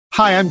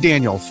Hi, I'm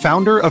Daniel,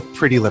 founder of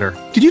Pretty Litter.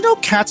 Did you know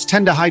cats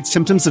tend to hide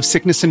symptoms of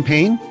sickness and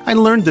pain? I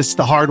learned this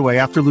the hard way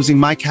after losing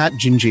my cat,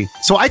 Gingy.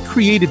 So I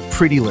created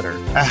Pretty Litter,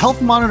 a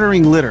health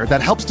monitoring litter that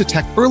helps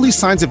detect early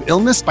signs of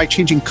illness by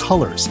changing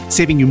colors,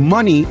 saving you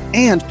money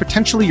and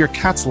potentially your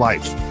cat's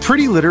life.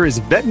 Pretty Litter is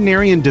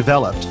veterinarian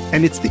developed,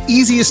 and it's the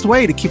easiest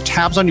way to keep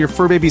tabs on your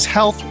fur baby's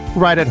health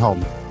right at home.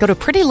 Go to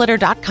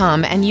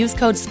prettylitter.com and use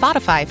code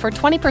SPOTIFY for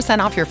 20%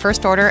 off your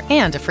first order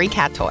and a free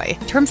cat toy.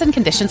 Terms and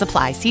conditions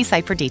apply. See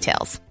site for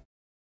details.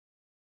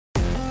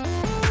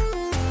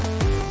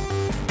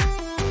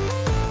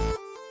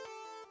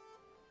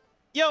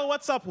 Yo,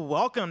 what's up?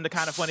 Welcome to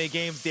Kinda Funny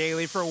Games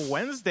Daily for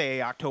Wednesday,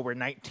 October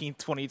 19th,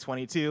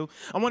 2022.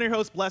 I'm one of your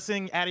hosts,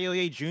 Blessing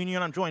Adeoye Jr.,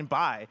 and I'm joined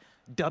by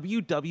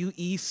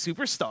WWE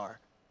superstar,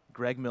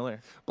 Greg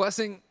Miller.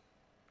 Blessing,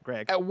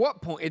 Greg. at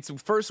what point, it's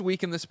first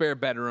week in the spare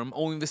bedroom,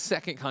 only the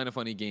second Kinda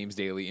Funny Games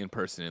Daily in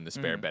person in the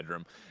spare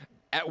bedroom.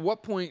 At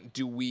what point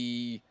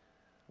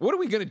what are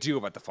we going to do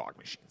about the fog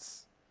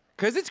machines?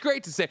 Because it's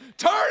great to say,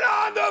 turn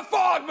on the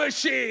fog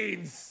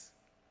machines!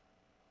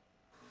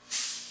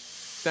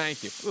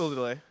 Thank you. A little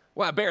delay.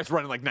 Well, Barrett's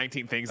running like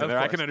 19 things in there.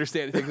 I can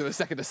understand it takes him a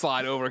second to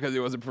slide over because it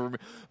wasn't for me.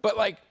 But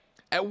like,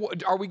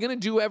 are we going to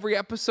do every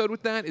episode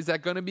with that? Is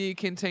that going to be a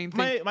contained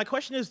thing? My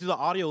question is, do the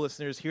audio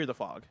listeners hear the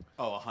fog?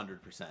 Oh, 100%.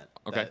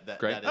 Okay,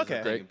 great.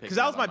 Okay, because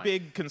that was my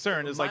big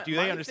concern. Is like, do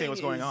they understand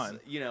what's going on?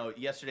 You know,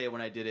 yesterday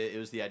when I did it, it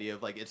was the idea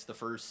of like it's the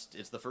first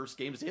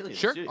Games Daily. In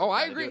Sure. The studio. Oh,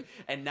 I agree.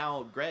 And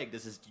now, Greg,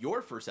 this is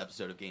your first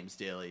episode of Games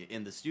Daily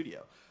in the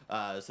studio.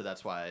 So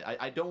that's why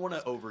I don't want to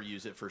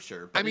overuse it for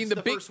sure. But I mean, it's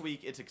the first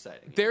week, it's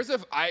exciting.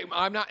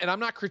 I'm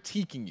not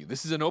critiquing you.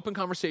 This is an open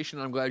conversation,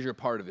 and I'm glad you're a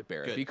part of it,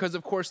 Barrett. Good. Because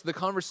of course, the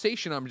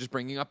conversation I'm just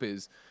bringing up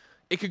is,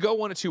 it could go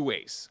one of two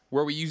ways,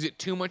 where we use it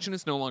too much and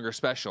it's no longer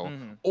special,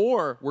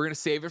 or we're going to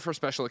save it for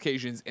special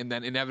occasions, and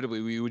then inevitably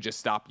we would just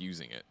stop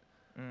using it.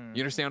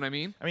 You understand what I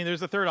mean? I mean,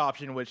 there's a third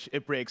option, which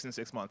it breaks in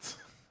 6 months.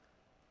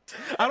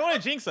 I don't want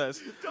to jinx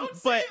us,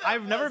 but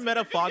I've never met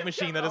a fog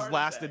machine that has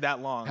lasted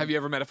that long. Have you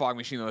ever met a fog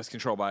machine that's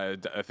controlled by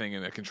a thing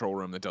in a control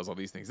room that does all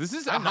these things? This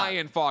is a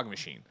high-end fog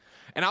machine.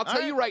 And I'll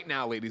tell you right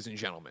now, ladies and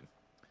gentlemen,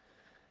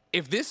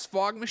 if this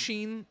fog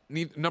machine,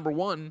 number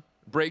one,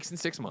 breaks in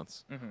 6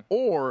 months,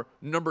 or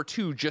number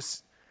two,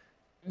 just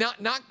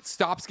not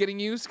stops getting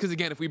used, because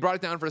again, if we brought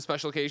it down for a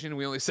special occasion and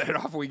we only set it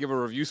off and we give a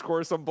review score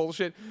or some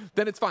bullshit,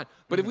 then it's fine.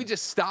 But if we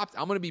just stopped,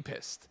 I'm going to be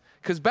pissed.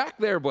 Because back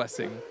there,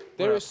 Blessing,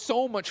 there is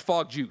so much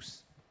fog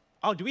juice.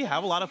 Oh, do we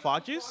have a lot of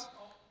fog juice?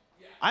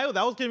 That was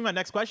going to be my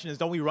next question, is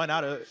don't we run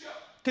out of...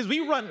 Because we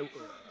run...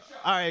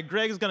 All right,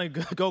 Greg is going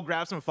to go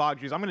grab some fog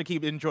juice. I'm going to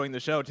keep enjoying the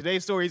show.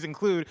 Today's stories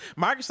include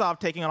Microsoft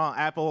taking on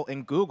Apple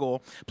and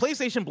Google,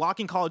 PlayStation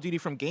blocking Call of Duty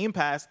from Game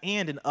Pass,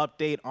 and an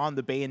update on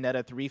the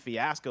Bayonetta 3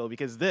 fiasco,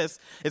 because this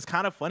is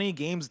Kinda Funny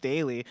Games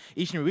Daily,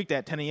 each and every weekday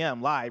at 10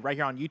 a.m. live right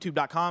here on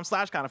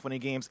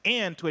youtube.com/kindafunnygames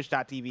and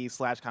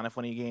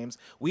twitch.tv/kindafunnygames.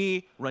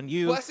 We run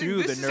you Blessing,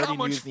 through the this is how nerdy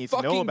much news you need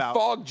to know about.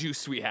 fog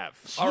juice we have.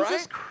 All Jesus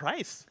right?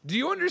 Christ. Do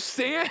you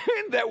understand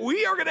that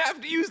we are going to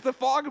have to use the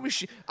fog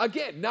machine?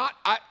 Again,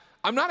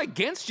 I'm not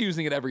against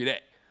using it every day.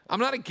 I'm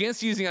not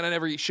against using it on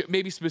every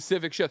maybe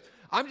specific shift.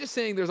 I'm just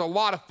saying there's a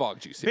lot of fog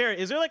juice here. Barrett,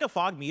 is there like a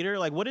fog meter?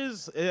 Like, what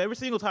is, every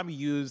single time you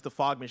use the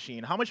fog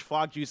machine, how much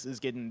fog juice is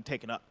getting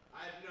taken up?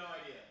 I have no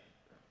idea.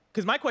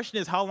 Because my question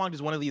is, how long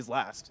does one of these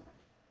last?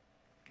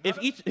 If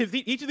each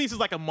of these is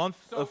like a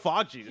month of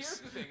fog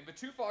juice. Here's the thing. The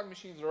two fog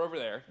machines are over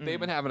there. They've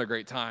been having a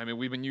great time, and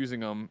we've been using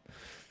them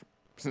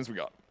since we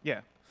got them. Yeah.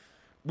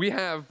 We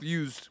have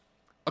used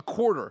a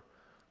quarter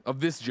of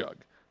this jug.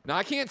 Now,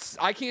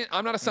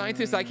 I'm not a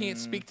scientist. I can't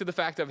speak to the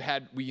fact of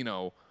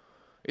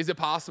is it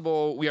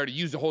possible we already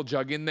used a whole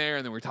jug in there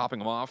and then we're topping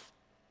them off?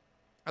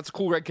 That's a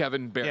cool Red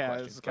Kevin Barrett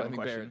question. That's a Kevin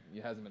question.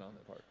 Barrett hasn't been on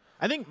that part.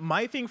 I think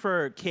my thing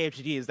for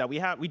KFGD is that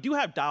we do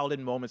have dialed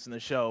in moments in the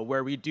show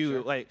where we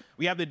do like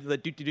we have the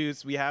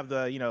doot-doot-doots, we have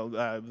the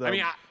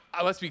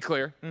let's be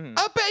clear.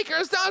 A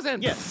baker's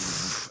dozen.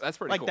 Yes. That's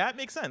pretty cool. Like that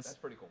makes sense. That's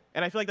pretty cool.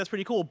 And I feel like that's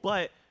pretty cool,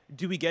 but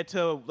do we get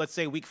to, let's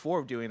say, week 4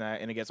 of doing that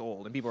and it gets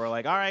old and people are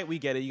like, all right, we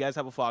get it. You guys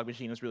have a fog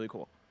machine. It's really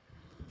cool.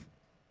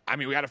 I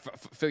mean, we got to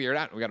figure it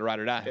out. We got to ride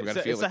or die. We got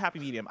to feel it's a happy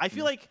medium. I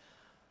feel like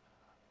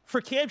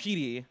for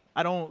KFGD,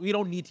 we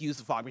don't need to use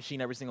the fog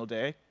machine every single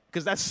day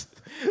because that's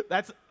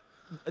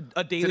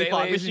a daily Today,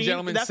 fog ladies machine. and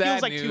gentlemen, that sad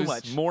feels like news, too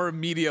much. More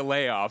media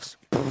layoffs.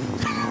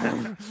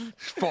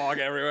 Fog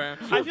everywhere.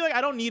 I feel like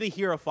I don't need to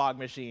hear a fog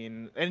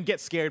machine and get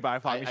scared by a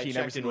fog machine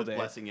every single day. I checked in with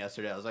Blessing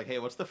yesterday. I was like, hey,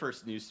 what's the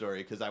first news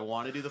story? Because I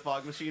want to do the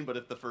fog machine, but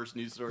if the first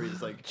news story is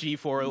like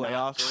G4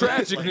 layoffs.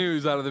 Tragic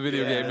news out of the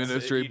video game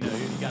industry. You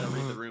got to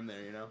read the room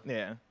there, you know?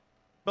 Yeah.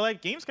 But like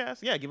Gamescast,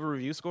 yeah, give a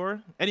review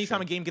score.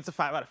 Anytime a game gets a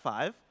 5 out of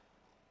 5,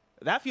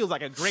 that feels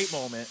like a great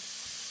moment.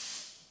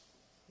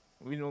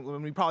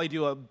 When we probably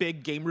do a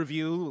big game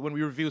review, when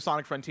we review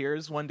Sonic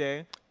Frontiers one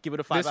day, give it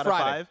a 5 out of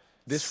 5.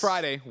 This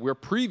Friday, we're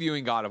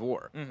previewing God of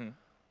War.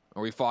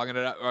 Are we fogging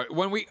it up?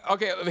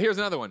 Here's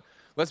another one.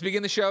 Let's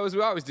begin the show as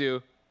we always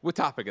do with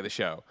topic of the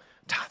show.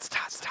 Tots,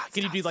 tots, tots.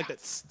 Can you do tots, like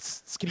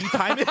tots. that? Can you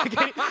time it?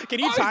 Can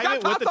you Oh, he's time got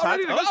it with the tots time?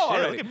 already to go Oh, shit,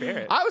 already. look at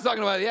Barrett. I was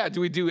talking about,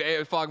 do we do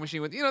a fog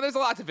machine with, there's a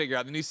lot to figure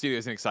out. The new studio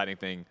is an exciting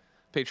thing.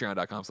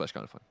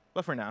 Patreon.com/kindafunny.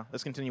 But for now,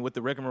 let's continue with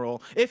the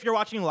rigmarole. If you're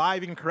watching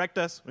live, you can correct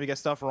us when we get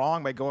stuff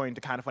wrong by going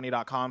to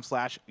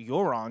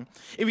kindafunny.com/you're wrong.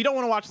 If you don't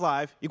want to watch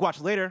live, you can watch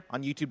later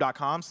on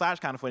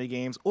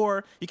youtube.com/kindafunnygames,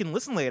 or you can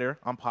listen later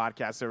on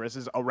podcast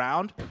services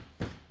around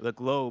the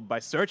globe by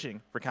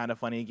searching for Kinda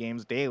Funny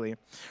Games Daily.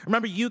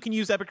 Remember, you can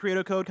use Epic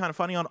Creator Code Kinda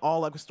Funny on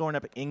all Epic Store and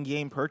Epic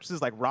in-game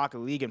purchases like Rocket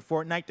League and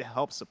Fortnite to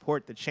help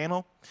support the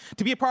channel.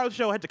 To be a part of the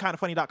show, head to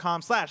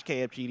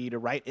kindafunny.com/KFGD to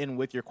write in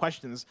with your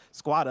questions,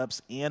 squad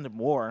ups, and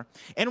more.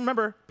 And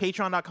remember,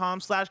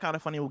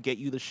 patreon.com/kindafunny will get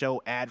you the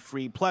show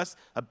ad-free, plus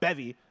a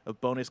bevy of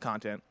bonus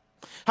content.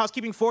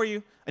 Housekeeping for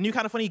you. A new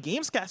Kinda Funny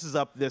Gamescast is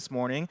up this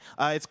morning.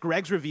 It's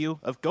Greg's review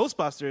of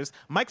Ghostbusters,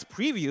 Mike's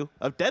preview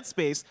of Dead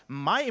Space,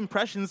 my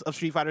impressions of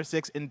Street Fighter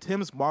 6, and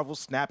Tim's Marvel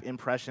Snap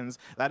impressions.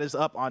 That is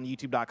up on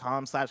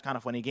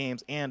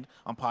youtube.com/kindafunnygames and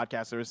on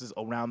podcast services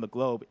around the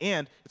globe.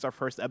 And it's our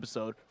first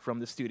episode from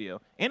the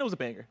studio. And it was a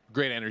banger.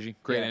 Great energy.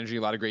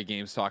 A lot of great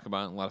games to talk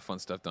about, and a lot of fun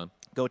stuff done.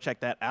 Go check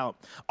that out.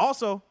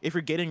 Also, if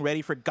you're getting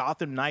ready for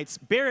Gotham Knights,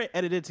 Barrett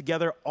edited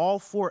together all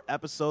 4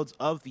 episodes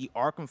of the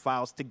Arkham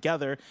Files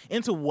together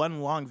into one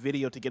long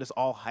video to get us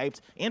all hyped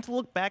and to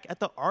look back at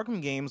the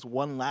Arkham games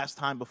one last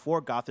time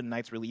before Gotham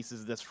Knights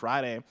releases this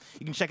Friday.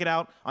 You can check it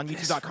out on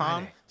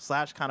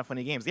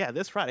youtube.com/kindafunnygames. Yeah,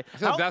 this Friday. I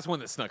feel like that's one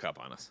that snuck up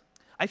on us.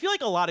 I feel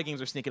like a lot of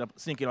games are sneaking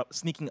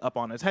up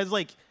on us.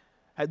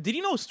 Did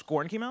you know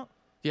Scorn came out?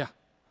 Yeah.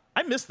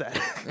 I missed that.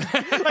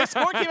 Like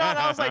Scorn came out, and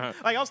I was like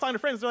I was talking to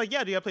friends. They're like,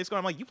 "Yeah, do you have play Scorn?"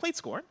 I'm like, "You played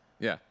Scorn?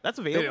 Yeah. That's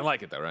They available." didn't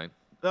like it, though, right?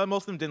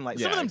 Most of them didn't like.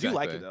 Some Yeah, of them do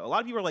like exactly. it though. A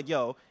lot of people are like,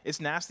 "Yo,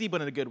 it's nasty,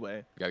 but in a good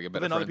way." Gotta get But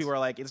better then other friends. people are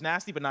like, "It's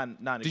nasty, but not in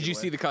a Did good you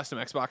way." see the custom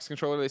Xbox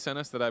controller they sent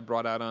us that I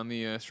brought out on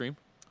the stream?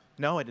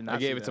 No, I did not. I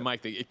gave see it to that.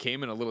 Mike. It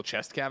came in a little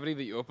chest cavity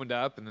that you opened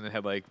up, and then it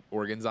had like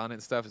organs on it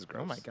and stuff. It's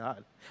gross. Oh my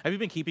god! Have you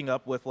been keeping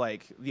up with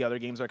like the other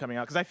games that are coming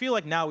out? Because I feel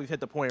like now we've hit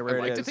the point where I'd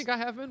like it to is think I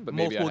have been, but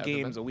maybe I multiple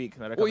haven't games been. a week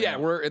that are Well, coming yeah,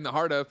 out. we're in the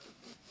heart of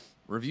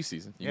review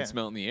season. You Yeah. can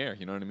smell it in the air.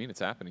 You know what I mean?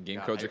 It's happening. Game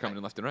God, codes I- are coming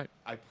in left and right.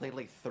 I played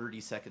like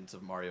 30 seconds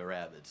of Mario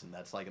Rabbids, and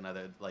that's like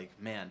another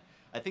man.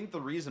 I think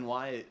the reason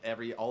why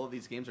all of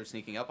these games are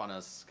sneaking up on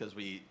us because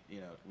we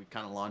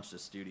kind of launched a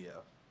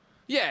studio.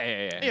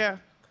 Yeah. Yeah.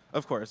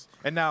 Of course.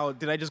 And now,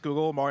 did I just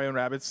Google Mario and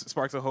Rabbids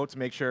Sparks of Hope to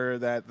make sure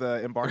that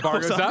the embargo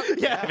Embargo's up?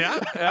 Yeah.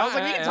 I was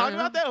like, we can talk yeah.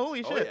 about that?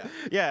 Holy Oh, shit.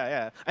 yeah.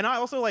 Yeah. And I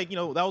also,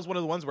 that was one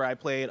of the ones where I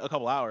played a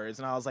couple hours,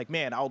 and I was like,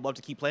 man, I would love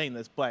to keep playing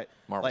this, but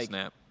Marvel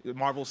Snap.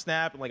 Marvel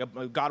Snap, and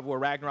a God of War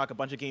Ragnarok, a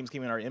bunch of games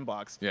came in our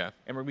inbox. Yeah.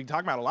 And we're going to be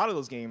talking about a lot of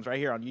those games right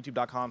here on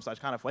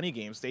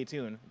youtube.com/kindafunnygames. Stay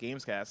tuned.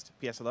 Gamescast.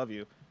 P.S. I love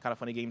you. Kinda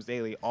Funny Games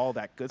Daily. All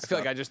that good I stuff. feel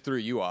like I just threw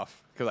you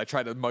off because I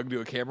tried to mug to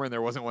a camera and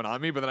there wasn't one on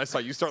me, but then I saw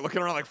you start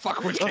looking around like,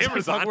 fuck, which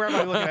camera's on? Where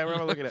am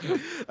I looking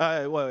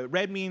at?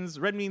 Red means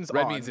Red on.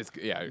 means it's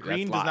Green that's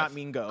does not live.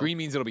 mean go. Green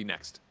means it'll be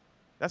next.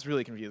 That's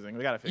really confusing.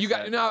 We gotta fix You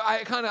that. got no.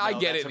 I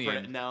get it that's in the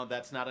end. No,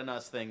 that's not an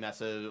us thing.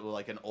 That's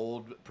an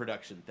old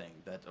production thing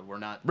that we're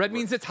not. Red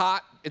means it's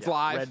hot. It's Yeah,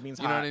 live. Red means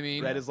you know hot. what I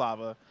mean. Red is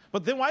lava.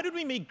 But then why did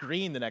we make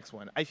green the next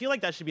one? I feel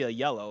like that should be a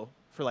yellow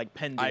for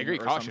pending. I agree.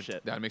 Or Caution. Some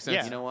shit. That makes sense.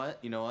 Yeah. You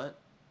know what?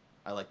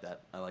 I like that.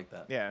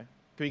 Yeah. Can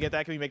we get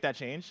that? Can we make that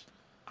change?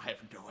 I have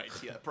no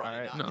idea. Probably All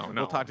right. not.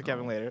 No. We'll talk to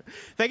Kevin later.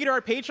 Thank you to our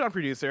Patreon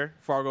producer,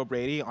 Fargo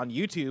Brady, on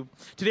YouTube.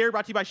 Today we're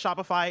brought to you by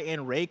Shopify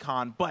and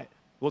Raycon, but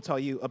we'll tell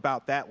you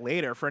about that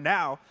later. For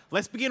now,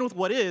 let's begin with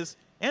what is,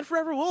 and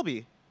forever will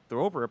be, the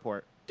Roper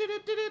Report.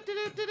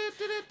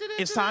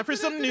 It's time for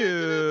some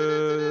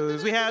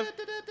news. We have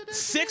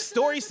 6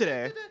 stories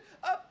today,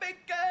 A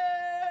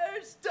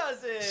baker's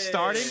dozen.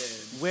 starting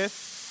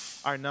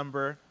with our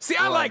number See,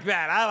 I one. like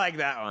that. I like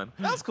that one.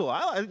 That's cool.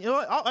 You know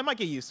what? I might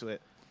get used to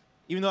it.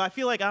 Even though I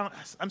feel like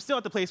I'm still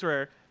at the place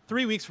where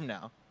 3 weeks from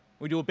now,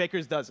 we do a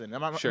baker's dozen.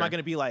 Am I Sure. going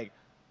to be like,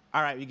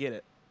 all right, we get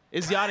it?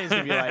 Is the audience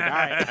going to be like, all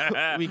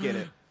right, we get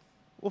it?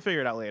 We'll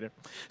figure it out later.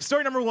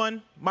 Story number 1,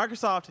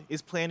 Microsoft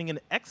is planning an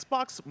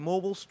Xbox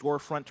mobile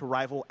storefront to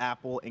rival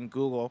Apple and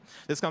Google.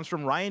 This comes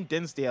from Ryan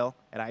Dinsdale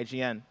at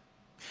IGN.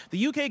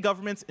 The UK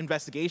government's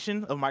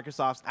investigation of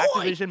Microsoft's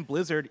Activision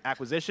Blizzard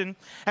acquisition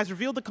has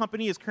revealed the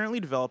company is currently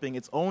developing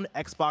its own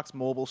Xbox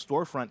mobile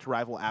storefront to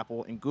rival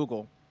Apple and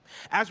Google.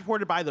 As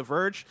reported by The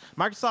Verge,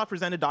 Microsoft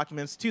presented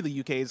documents to the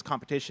UK's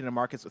Competition and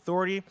Markets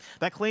Authority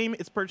that claim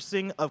its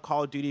purchasing of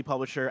Call of Duty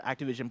publisher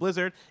Activision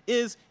Blizzard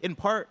is, in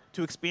part,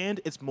 to expand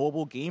its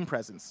mobile game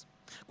presence.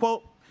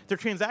 Quote, the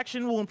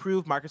transaction will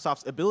improve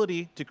Microsoft's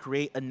ability to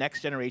create a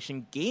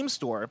next-generation game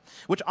store,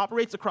 which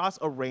operates across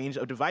a range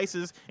of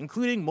devices,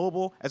 including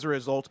mobile, as a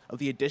result of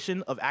the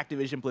addition of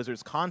Activision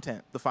Blizzard's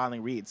content, the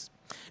filing reads.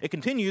 It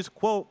continues,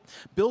 quote,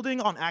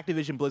 building on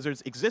Activision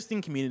Blizzard's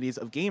existing communities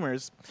of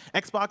gamers,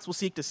 Xbox will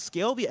seek to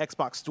scale the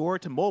Xbox Store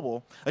to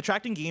mobile,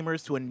 attracting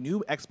gamers to a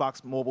new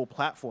Xbox mobile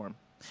platform.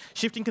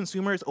 Shifting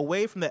consumers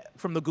away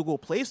from the Google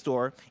Play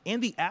Store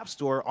and the App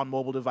Store on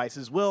mobile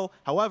devices will,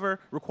 however,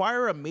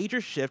 require a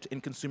major shift in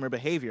consumer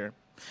behavior.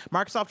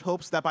 Microsoft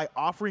hopes that by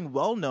offering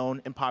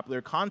well-known and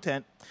popular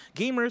content,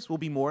 gamers will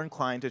be more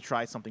inclined to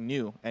try something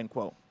new, end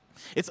quote.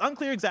 It's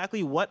unclear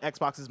exactly what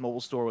Xbox's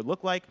mobile store would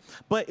look like,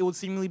 but it would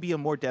seemingly be a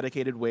more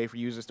dedicated way for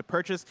users to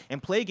purchase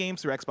and play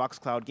games through Xbox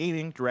Cloud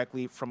Gaming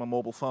directly from a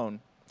mobile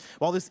phone.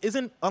 While this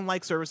isn't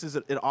unlike services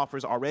that it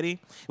offers already,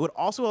 it would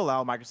also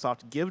allow Microsoft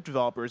to give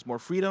developers more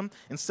freedom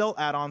and sell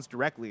add-ons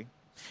directly,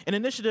 an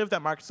initiative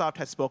that Microsoft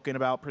has spoken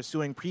about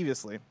pursuing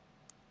previously.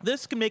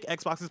 This can make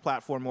Xbox's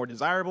platform more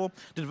desirable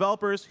to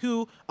developers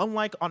who,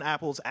 unlike on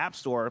Apple's App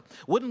Store,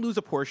 wouldn't lose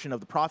a portion of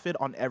the profit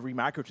on every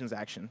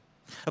microtransaction.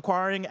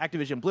 Acquiring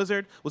Activision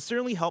Blizzard would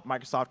certainly help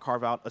Microsoft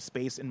carve out a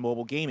space in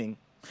mobile gaming.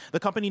 The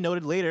company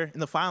noted later in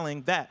the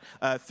filing that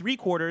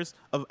 3/4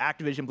 of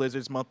Activision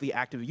Blizzard's monthly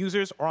active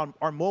users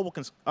are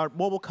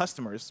mobile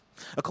customers,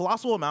 a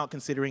colossal amount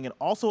considering it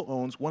also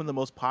owns one of the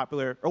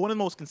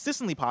most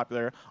consistently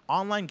popular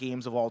online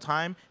games of all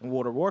time in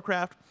World of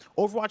Warcraft,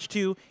 Overwatch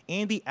 2,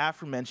 and the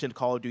aforementioned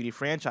Call of Duty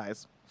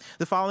franchise.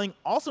 The filing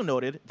also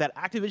noted that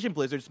Activision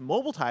Blizzard's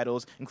mobile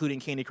titles, including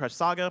Candy Crush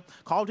Saga,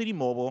 Call of Duty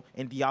Mobile,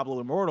 and Diablo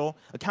Immortal,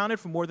 accounted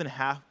for more than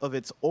half of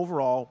its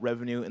overall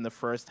revenue in the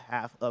first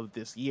half of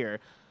this year.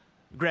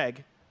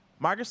 Greg,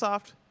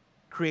 Microsoft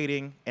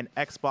creating an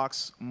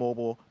Xbox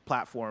mobile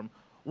platform.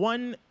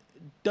 One,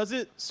 does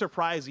it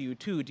surprise you?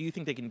 Two, do you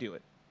think they can do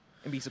it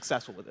and be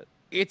successful with it?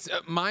 It's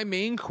my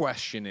main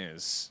question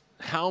is,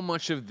 how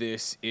much of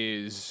this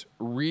is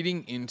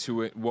reading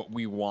into it what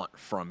we want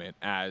from it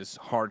as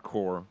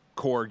hardcore,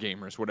 core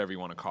gamers, whatever you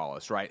want to call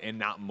us, right? And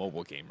not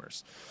mobile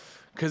gamers.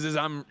 Because as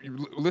I'm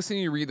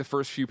listening to you read the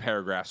first few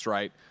paragraphs,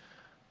 right,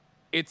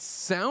 it's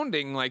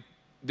sounding like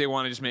they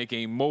want to just make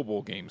a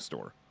mobile game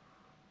store.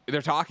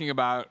 They're talking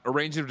about a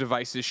range of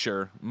devices,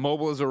 sure.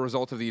 Mobile is a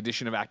result of the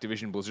addition of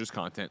Activision Blizzard's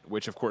content,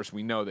 which, of course,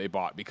 we know they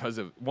bought because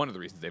of one of the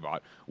reasons they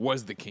bought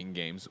was the King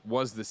games,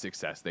 was the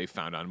success they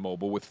found on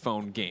mobile with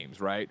phone games,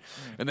 right?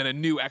 And then a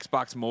new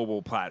Xbox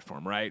mobile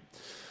platform, right?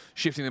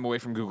 Shifting them away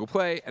from Google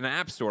Play and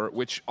App Store,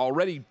 which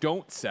already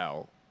don't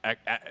sell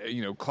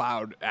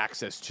cloud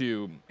access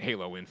to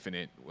Halo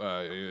Infinite,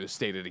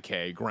 State of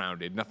Decay,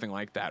 Grounded, nothing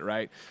like that,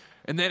 right?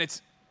 And then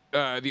it's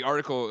the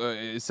article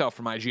itself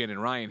from IGN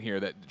and Ryan here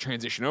that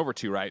transition over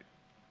to, right?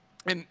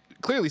 And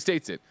clearly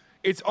states it.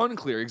 It's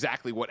unclear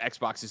exactly what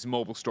Xbox's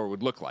mobile store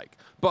would look like,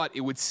 but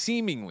it would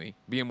seemingly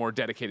be a more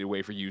dedicated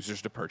way for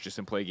users to purchase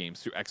and play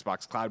games through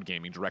Xbox Cloud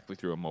Gaming directly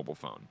through a mobile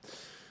phone.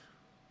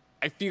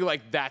 I feel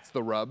like that's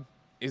the rub,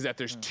 is that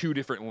there's two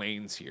different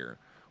lanes here,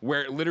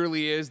 where it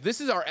literally is,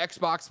 this is our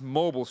Xbox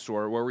mobile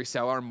store where we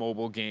sell our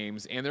mobile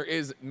games, and there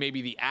is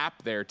maybe the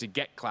app there to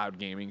get cloud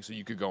gaming so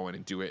you could go in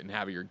and do it and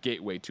have your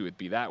gateway to it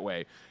be that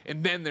way.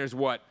 And then there's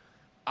what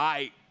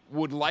I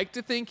would like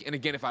to think, and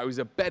again, if I was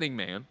a betting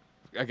man,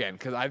 again,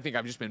 because I think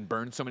I've just been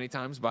burned so many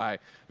times by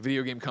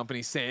video game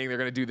companies saying they're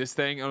going to do this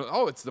thing.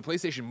 Oh, it's the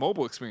PlayStation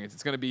mobile experience.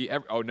 It's going to be,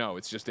 oh no,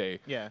 it's just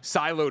a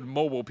siloed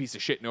mobile piece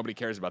of shit nobody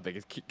cares about. They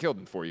get killed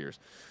in 4 years.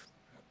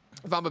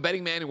 If I'm a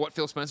betting man and what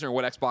Phil Spencer and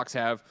what Xbox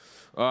have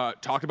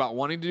talked about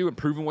wanting to do and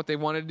proven what they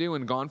wanted to do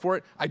and gone for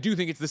it, I do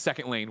think it's the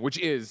second lane, which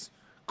is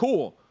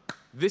cool.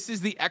 This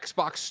is the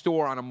Xbox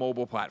store on a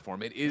mobile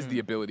platform. It is the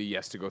ability,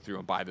 yes, to go through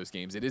and buy those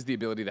games. It is the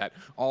ability that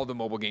all the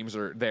mobile games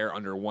are there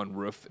under one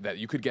roof, that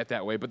you could get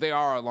that way, but they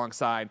are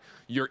alongside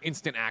your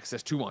instant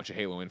access to launch a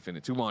Halo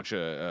Infinite, to launch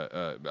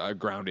a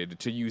Grounded,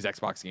 to use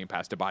Xbox Game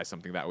Pass, to buy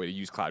something that way, to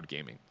use cloud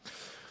gaming.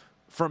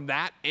 From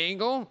that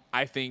angle,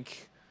 I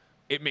think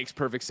it makes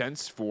perfect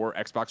sense for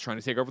Xbox trying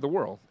to take over the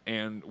world.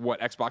 And what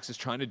Xbox is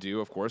trying to do,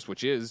 of course,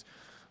 which is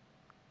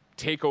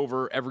take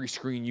over every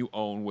screen you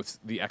own with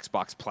the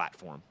Xbox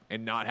platform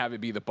and not have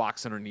it be the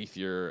box underneath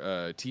your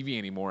TV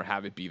anymore,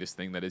 have it be this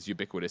thing that is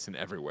ubiquitous and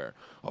everywhere.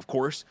 Of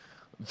course,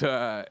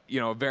 the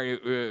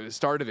very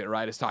start of it,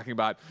 right, is talking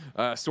about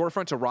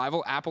storefront to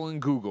rival Apple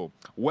and Google.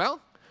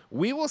 Well,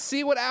 we will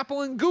see what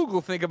Apple and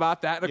Google think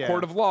about that in a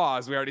court of law,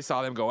 as we already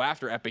saw them go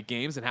after Epic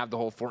Games and have the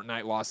whole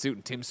Fortnite lawsuit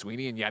and Tim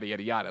Sweeney and yada,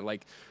 yada, yada.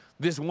 Like,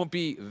 this won't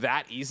be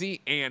that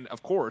easy. And,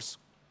 of course,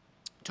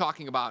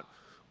 talking about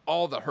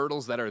all the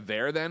hurdles that are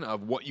there then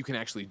of what you can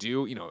actually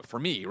do, for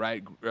me,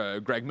 right,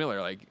 Greg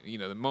Miller,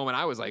 the moment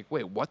I was like,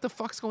 wait, what the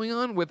fuck's going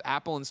on with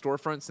Apple and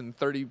storefronts and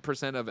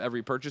 30% of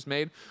every purchase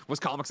made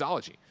was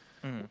Comixology.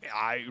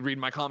 I read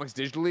my comics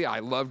digitally. I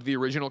loved the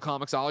original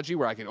Comixology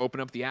where I could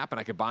open up the app and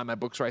I could buy my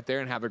books right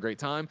there and have a great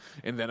time.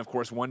 And then, of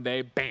course, one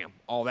day, bam,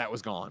 all that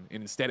was gone.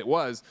 And instead it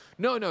was,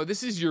 no,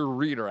 this is your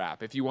reader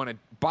app. If you want to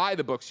buy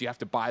the books, you have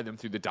to buy them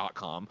through the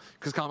 .com,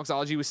 because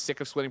Comixology was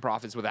sick of splitting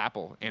profits with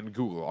Apple and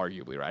Google,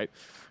 arguably, right?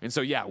 And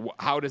so,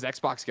 how does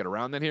Xbox get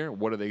around that here?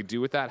 What do they do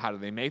with that? How do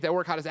they make that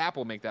work? How does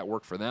Apple make that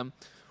work for them?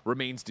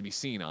 Remains to be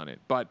seen on it.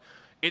 But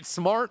it's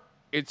smart.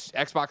 It's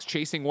Xbox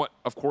chasing what,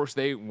 of course,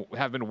 they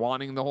have been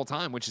wanting the whole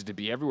time, which is to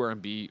be everywhere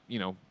and be,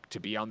 to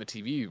be on the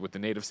TV with the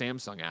native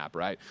Samsung app,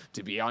 right?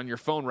 To be on your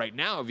phone right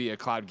now via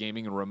cloud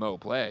gaming and remote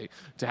play.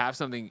 To have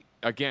something,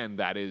 again,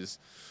 that is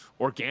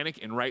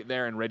organic and right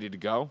there and ready to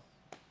go.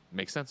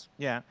 makes sense.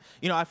 Yeah.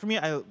 For me,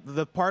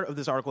 the part of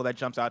this article that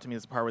jumps out to me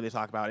is the part where they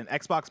talk about an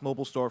Xbox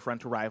mobile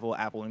storefront to rival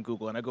Apple and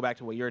Google. And I go back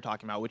to what you're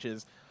talking about, which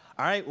is,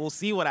 all right, we'll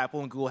see what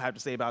Apple and Google have to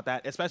say about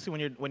that,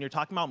 especially when you're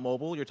talking about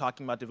mobile, you're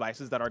talking about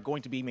devices that are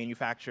going to be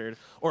manufactured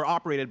or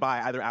operated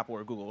by either Apple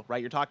or Google, right?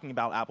 You're talking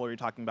about Apple, or you're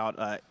talking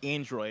about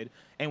Android.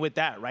 And with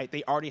that, right,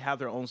 they already have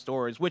their own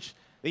stores, which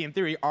they, in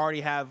theory,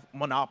 already have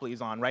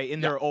monopolies on, right,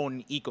 in their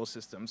own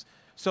ecosystems.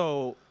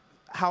 So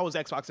how is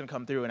Xbox going to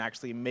come through and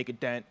actually make a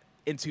dent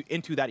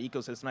into that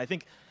ecosystem? I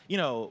think,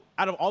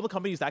 out of all the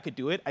companies that could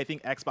do it, I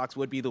think Xbox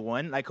would be the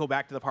one. And I go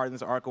back to the part in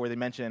this article where they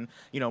mention,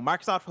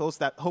 Microsoft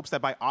hopes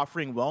that by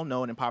offering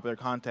well-known and popular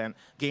content,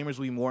 gamers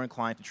will be more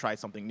inclined to try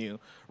something new,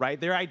 right?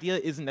 Their idea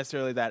isn't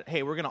necessarily that,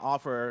 hey, we're going to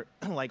offer,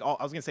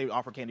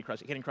 offer Candy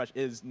Crush. Candy Crush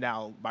is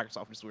now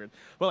Microsoft, which is weird.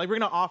 But, we're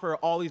going to offer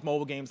all these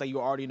mobile games that you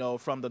already know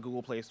from the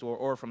Google Play Store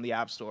or from the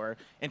App Store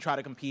and try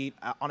to compete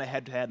on a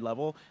head-to-head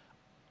level.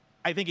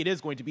 I think it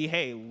is going to be,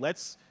 hey,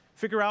 let's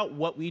figure out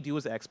what we do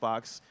as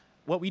Xbox,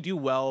 what we do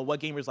well, what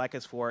gamers like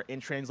us for,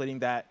 and translating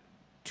that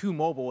to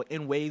mobile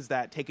in ways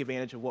that take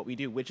advantage of what we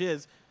do, which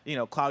is,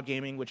 cloud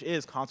gaming, which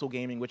is console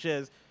gaming, which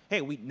is,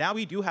 hey, we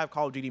do have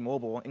Call of Duty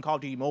Mobile, and Call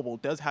of Duty Mobile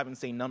does have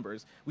insane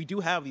numbers. We do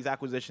have these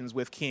acquisitions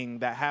with King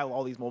that have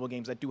all these mobile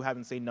games that do have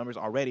insane numbers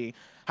already.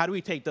 How do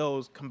we take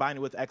those, combine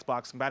it with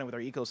Xbox, combine it with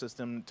our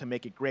ecosystem to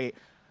make it great?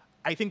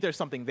 I think there's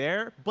something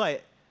there,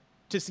 but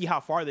to see how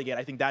far they get,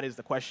 I think that is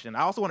the question.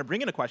 I also want to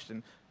bring in a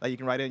question that you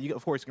can write in.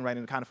 Of course, you can write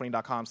in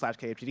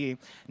kindafunny.com/KFGD.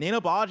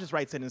 Nanobologist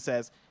writes in and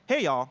says,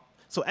 hey, y'all,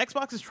 so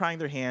Xbox is trying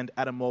their hand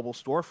at a mobile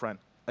storefront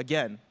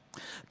again.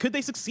 Could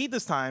they succeed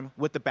this time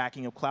with the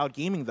backing of cloud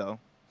gaming, though?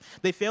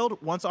 They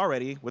failed once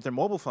already with their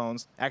mobile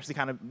phones, actually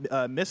kind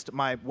of missed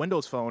my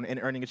Windows phone in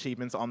earning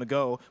achievements on the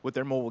go with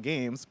their mobile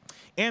games.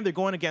 And they're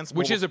going against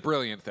Which is a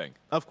brilliant thing.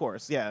 Of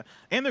course, yeah.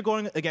 And they're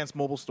going against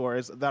mobile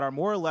stores that are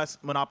more or less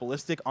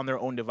monopolistic on their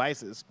own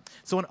devices.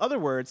 So in other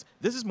words,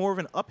 this is more of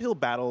an uphill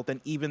battle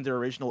than even their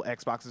original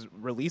Xbox's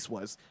release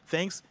was.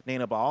 Thanks,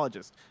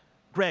 Nanobiologist.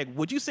 Greg,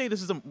 would you say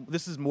this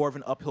is more of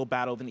an uphill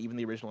battle than even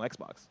the original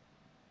Xbox?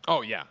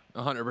 Oh, yeah,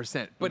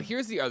 100%. But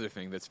here's the other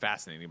thing that's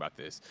fascinating about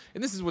this.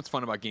 And this is what's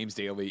fun about Games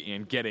Daily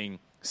and getting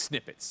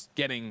snippets,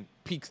 getting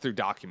peeks through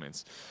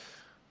documents.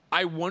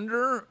 I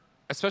wonder,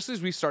 especially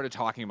as we started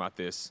talking about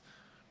this,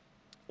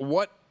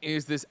 what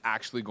is this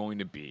actually going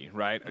to be,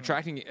 right?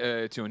 Attracting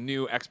to a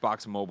new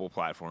Xbox mobile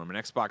platform, an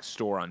Xbox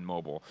store on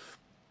mobile.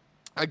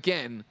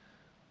 Again,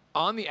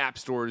 on the App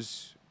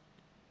Store's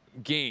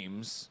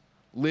games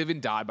live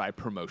and die by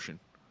promotion.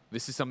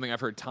 This is something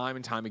I've heard time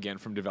and time again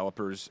from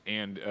developers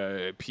and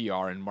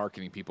PR and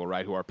marketing people,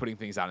 right, who are putting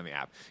things out in the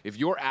app. If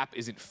your app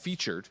isn't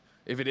featured,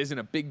 if it isn't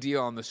a big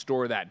deal on the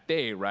store that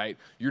day, right,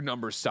 your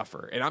numbers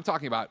suffer. And I'm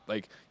talking about,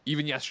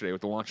 even yesterday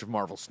with the launch of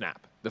Marvel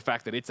Snap. The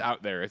fact that it's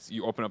out there,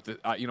 you open up the,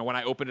 when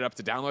I opened it up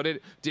to download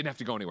it, didn't have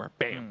to go anywhere.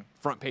 Bam,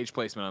 front page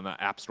placement on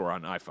the App Store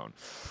on iPhone.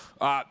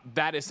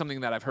 That is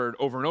something that I've heard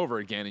over and over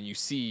again, and you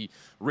see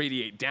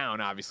radiate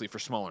down, obviously, for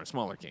smaller and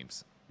smaller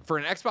games. For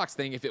an Xbox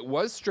thing, if it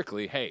was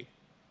strictly, hey,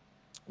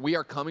 we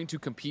are coming to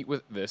compete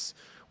with this.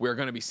 We're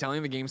going to be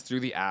selling the games through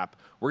the app.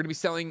 We're going to be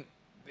selling.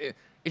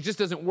 It just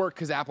doesn't work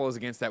because Apple is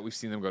against that. We've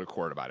seen them go to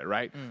court about it,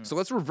 right? So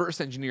let's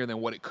reverse engineer then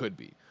what it could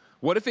be.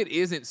 What if it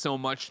isn't so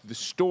much the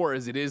store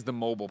as it is the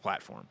mobile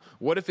platform?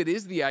 What if it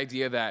is the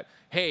idea that,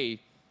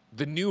 hey,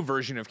 the new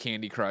version of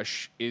Candy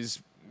Crush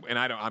is, and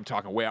I'm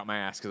talking way out my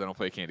ass because I don't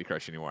play Candy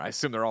Crush anymore. I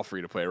assume they're all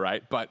free to play,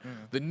 right? But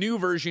the new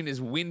version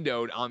is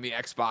windowed on the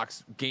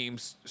Xbox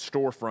Games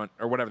storefront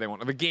or whatever they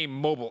want, or the game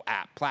mobile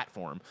app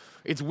platform.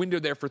 It's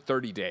windowed there for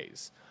 30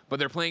 days. But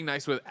they're playing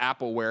nice with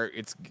Apple where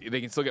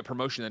they can still get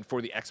promotion then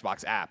for the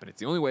Xbox app. And it's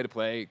the only way to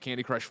play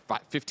Candy Crush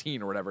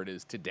 15 or whatever it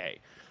is today.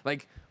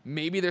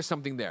 Maybe there's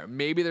something there.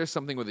 Maybe there's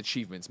something with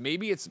achievements.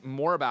 Maybe it's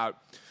more about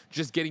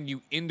just getting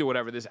you into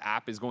whatever this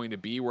app is going to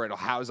be where it'll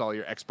house all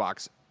your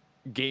Xbox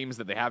games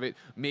that they have it.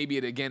 Maybe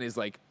it again is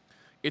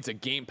it's a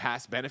Game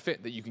Pass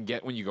benefit that you can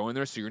get when you go in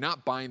there. So you're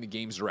not buying the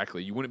games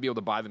directly. You wouldn't be able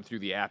to buy them through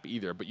the app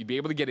either, but you'd be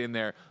able to get in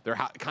there. They're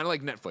kind of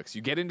like Netflix.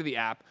 You get into the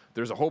app.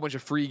 There's a whole bunch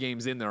of free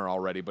games in there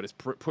already, but it's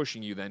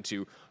pushing you then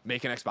to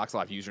make an Xbox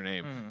Live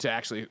username to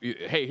actually,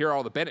 hey, here are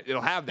all the benefits.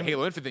 It'll have the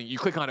Halo Infinite thing. You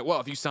click on it. Well,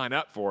 if you sign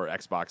up for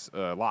Xbox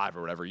Live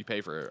or whatever, you pay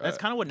for That's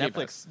kind of what Game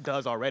Netflix Pass.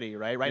 does already,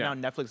 right? Right now,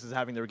 Netflix is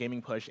having their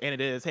gaming push, and it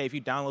is, hey, if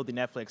you download the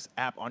Netflix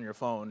app on your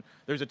phone,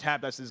 there's a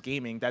tab that says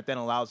gaming that then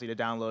allows you to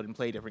download and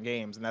play different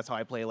games, and that's how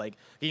I play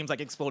games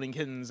like Exploding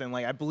Kittens and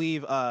I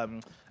believe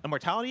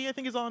Immortality, I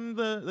think, is on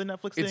the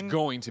Netflix thing. It's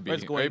going to be.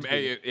 It's going to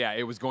be. Yeah,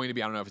 it was going to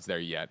be. I don't know if it's there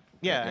yet.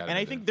 Yeah, and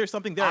I think there's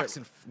something there. Is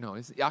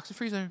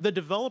Oxenfree there? The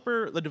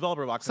developer of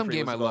Oxenfree Some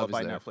game was I love developed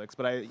by is there. Netflix,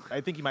 but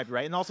I think you might be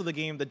right. And also the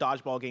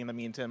dodgeball game that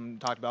me and Tim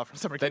talked about from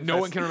Summer That Game no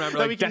Fest. one can remember.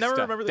 That we can never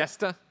remember.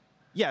 Desta?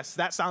 Yes,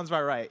 that sounds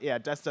about right. Yeah,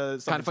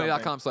 Desta.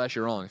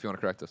 Kindafunny.com/you're wrong if you want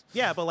to correct us.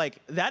 Yeah, but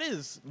that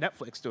is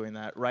Netflix doing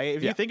that, right?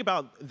 If you think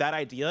about that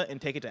idea and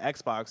take it to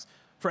Xbox,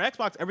 for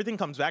Xbox, everything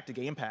comes back to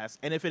Game Pass.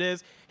 And if it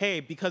is, hey,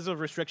 because of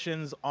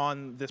restrictions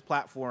on this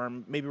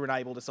platform, maybe we're not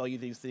able to sell you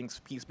these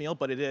things piecemeal,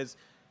 but it is,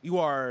 you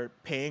are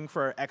paying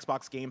for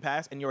Xbox Game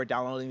Pass and you are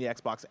downloading the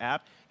Xbox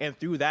app, and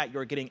through that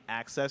you're getting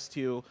access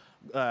to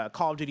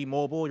Call of Duty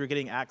Mobile, you're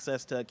getting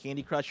access to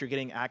Candy Crush, you're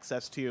getting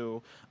access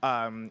to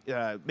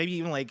maybe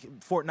even like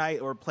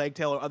Fortnite or Plague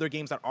Tale or other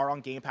games that are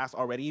on Game Pass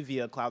already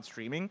via cloud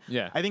streaming.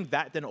 Yeah. I think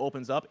that then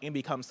opens up and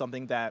becomes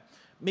something that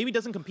maybe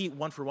doesn't compete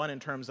one for one in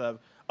terms of,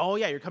 oh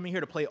yeah, you're coming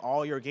here to play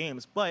all your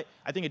games, but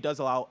I think it does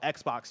allow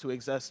Xbox to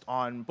exist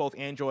on both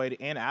Android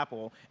and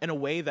Apple in a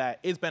way that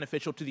is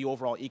beneficial to the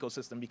overall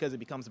ecosystem, because it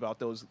becomes about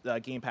those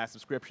Game Pass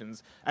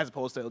subscriptions as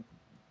opposed to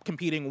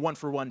competing one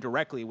for one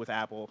directly with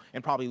Apple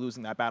and probably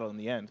losing that battle in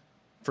the end.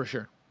 For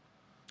sure.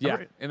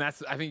 Yeah, and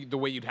that's, I think, the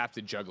way you'd have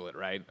to juggle it,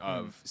 right?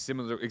 Of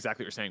similar,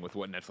 exactly what you're saying with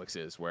what Netflix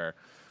is, where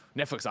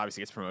Netflix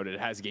obviously gets promoted. It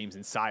has games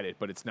inside it,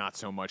 but it's not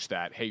so much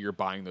that, hey, you're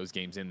buying those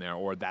games in there,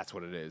 or that's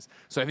what it is.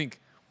 So I think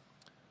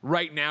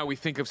right now we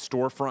think of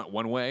storefront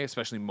one way,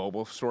 especially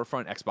mobile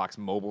storefront, Xbox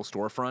mobile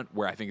storefront,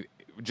 where I think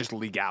just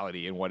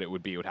legality and what it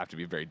would have to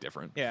be very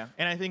different. Yeah,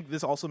 and I think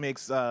this also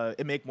makes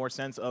it make more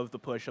sense of the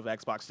push of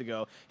Xbox to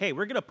go, hey,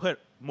 we're going to put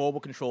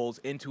mobile controls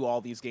into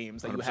all these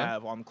games that 100%. You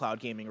have on cloud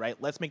gaming, right?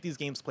 Let's make these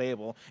games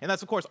playable. And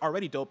that's, of course,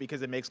 already dope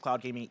because it makes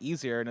cloud gaming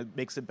easier and it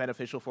makes it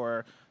beneficial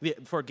for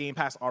Game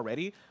Pass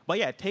already. But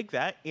yeah, take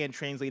that and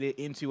translate it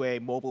into a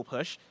mobile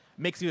push.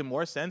 Makes even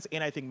more sense,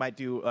 and I think might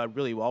do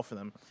really well for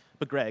them.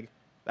 But Greg,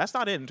 that's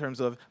not it in terms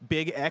of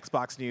big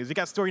Xbox news. We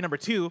got story number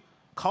 2.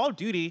 Call of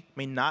Duty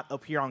may not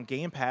appear on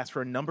Game Pass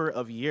for a number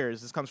of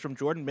years. This comes from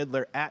Jordan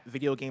Midler at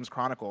Video Games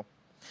Chronicle.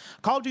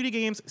 Call of Duty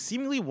games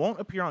seemingly won't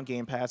appear on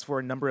Game Pass for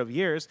a number of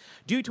years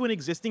due to an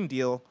existing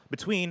deal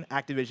between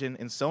Activision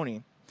and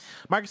Sony.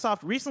 Microsoft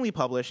recently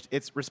published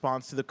its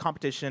response to the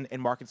Competition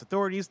and Markets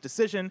Authority's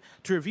decision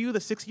to review the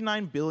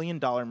 $69 billion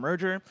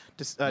merger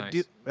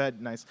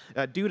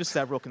due to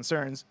several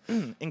concerns,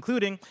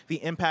 including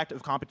the impact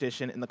of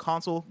competition in the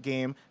console,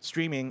 game,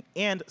 streaming,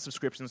 and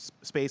subscription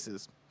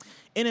spaces.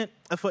 In it,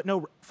 a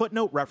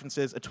footnote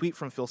references a tweet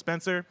from Phil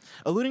Spencer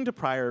alluding to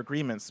prior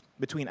agreements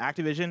between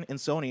Activision and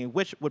Sony,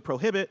 which would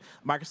prohibit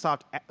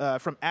Microsoft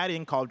from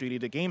adding Call of Duty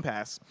to Game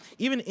Pass,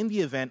 even in the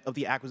event of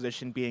the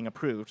acquisition being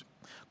approved.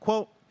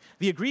 Quote,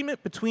 "The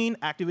agreement between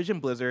Activision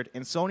Blizzard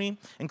and Sony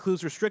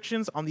includes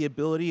restrictions on the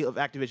ability of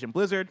Activision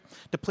Blizzard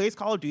to place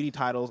Call of Duty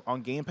titles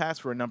on Game Pass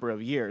for a number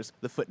of years,"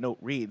 the footnote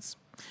reads.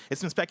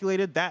 It's been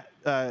speculated that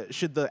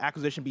should the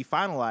acquisition be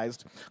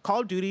finalized,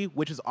 Call of Duty,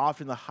 which is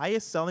often the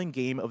highest-selling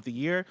game of the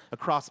year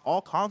across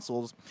all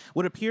consoles,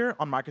 would appear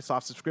on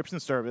Microsoft's subscription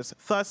service,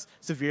 thus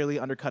severely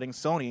undercutting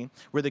Sony,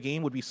 where the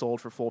game would be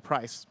sold for full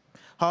price.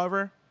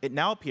 However, it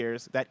now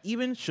appears that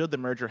even should the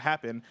merger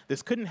happen,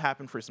 this couldn't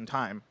happen for some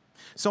time.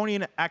 Sony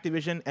and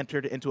Activision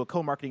entered into a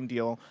co-marketing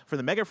deal for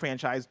the Mega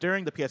franchise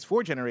during the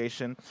PS4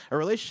 generation, a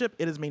relationship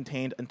it has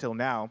maintained until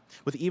now,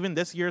 with even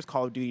this year's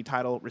Call of Duty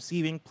title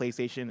receiving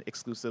PlayStation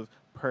exclusive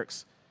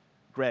perks.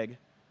 Greg,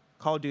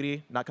 Call of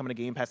Duty not coming to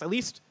Game Pass, at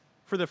least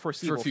for the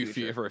foreseeable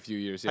future. For a few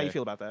years, yeah. How do you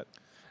feel about that?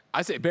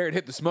 I say Barrett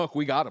hit the smoke.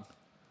 We got him.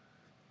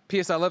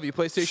 PS, I love you.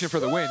 PlayStation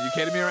for the win. You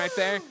kidding me right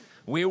there?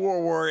 We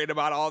were worried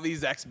about all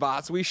these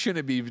Xbox. We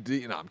shouldn't be.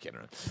 No, I'm kidding.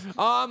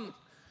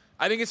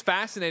 I think it's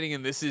fascinating,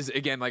 and this is,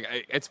 again, like,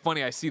 it's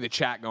funny, I see the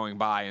chat going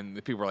by, and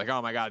the people are like,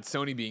 oh, my God,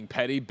 Sony being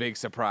petty, big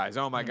surprise.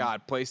 Oh, my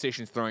God,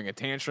 PlayStation's throwing a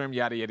tantrum,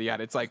 yada, yada,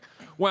 yada. It's like,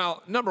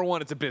 well, number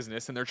one, it's a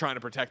business, and they're trying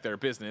to protect their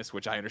business,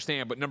 which I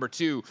understand. But number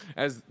two,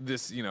 as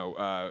this,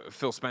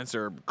 Phil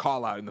Spencer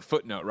call out in the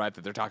footnote, right,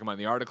 that they're talking about in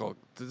the article,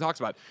 it talks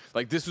about,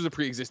 like, this was a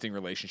pre-existing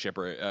relationship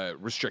or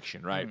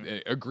restriction, right,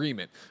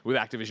 agreement with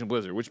Activision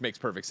Blizzard, which makes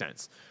perfect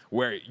sense,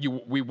 where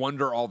we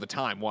wonder all the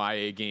time why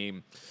a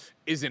game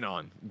isn't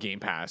on Game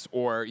Pass,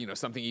 or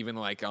something even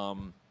like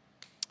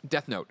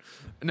Deathloop.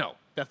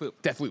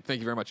 Thank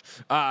you very much.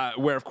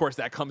 Where of course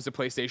that comes to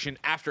PlayStation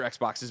after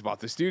Xbox has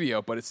bought the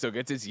studio, but it still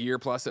gets its year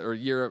plus of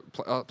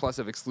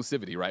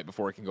exclusivity right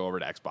before it can go over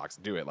to Xbox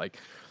and do it. Like,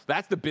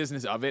 that's the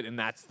business of it, and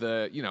that's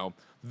the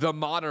the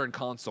modern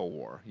console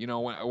war.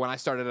 When I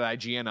started at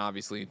IGN,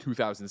 obviously in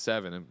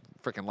 2007, a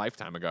freaking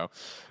lifetime ago,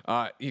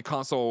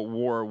 console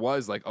war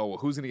was like, oh, well,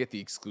 who's going to get the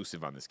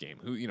exclusive on this game?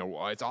 Who,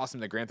 it's awesome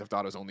that Grand Theft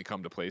Auto's only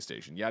come to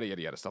PlayStation, yada,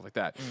 yada, yada, stuff like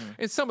that.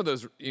 And some of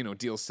those,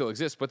 deals still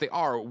exist, but they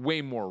are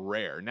way more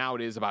rare. Now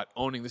it is about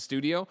owning the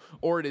studio,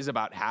 or it is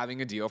about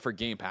having a deal for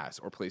Game Pass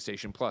or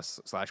PlayStation Plus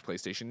 /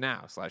 PlayStation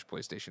Now /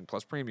 PlayStation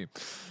Plus Premium.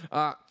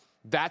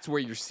 That's where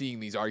you're seeing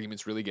these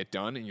arguments really get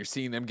done, and you're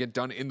seeing them get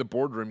done in the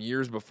boardroom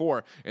years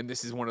before, and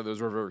this is one of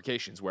those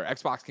revocations where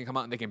Xbox can come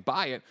out and they can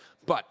buy it,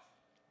 but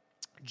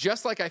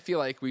just like I feel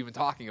like we've been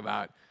talking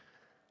about,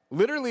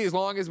 literally as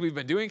long as we've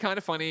been doing Kind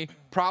of Funny,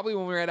 probably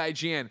when we were at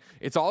IGN,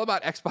 it's all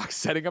about Xbox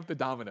setting up the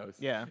dominoes.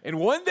 Yeah. And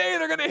one day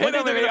they're going to hit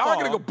them, and they are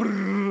going to go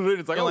brrrr, and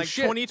it's like, in oh, like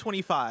shit.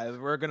 2025,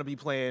 we're going to be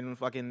playing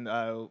fucking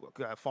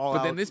Fallout.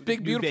 But then this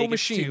big, New beautiful Vegas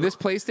machine, 2. this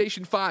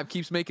PlayStation 5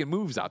 keeps making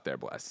moves out there,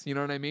 bless. You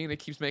know what I mean? It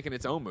keeps making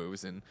its own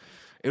moves, and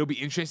It'll be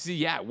interesting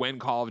to see, when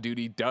Call of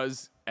Duty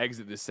does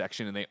exit this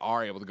section and they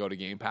are able to go to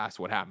Game Pass,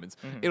 what happens.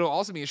 It'll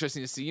also be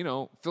interesting to see,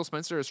 Phil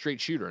Spencer, a straight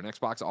shooter, and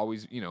Xbox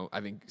always,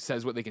 I think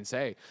says what they can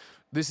say.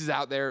 This is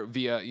out there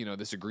via,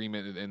 this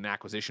agreement and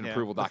acquisition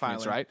approval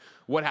documents, right?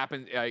 What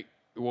happened?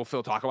 Will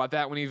Phil talk about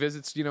that when he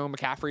visits,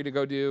 McCaffrey to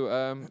go do,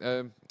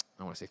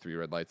 I want to say 3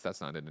 red lights. That's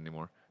not it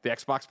anymore. The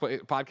Xbox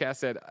podcast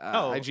said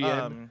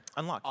IGN.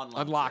 Unlocked.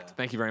 Unlocked. Yeah.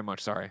 Thank you very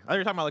much. Sorry. I thought you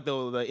were talking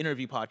about like the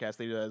interview podcast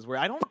that he does, where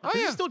I don't. Does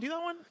he still do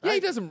that one? Yeah, he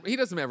does them. He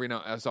does them every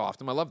now so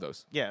often. I love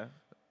those. Yeah.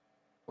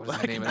 What is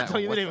the name of that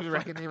one? What's the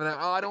fucking name of that?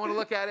 Oh, I don't want to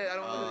look at it. I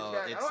don't want to look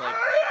at it. It's like.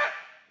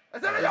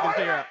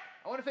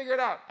 I want to figure it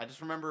out. I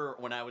just remember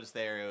when I was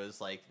there, it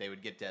was like they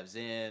would get devs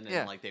in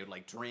and like they would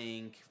like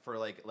drink for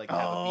like have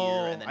a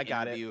beer and then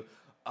interview.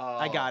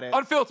 I got it.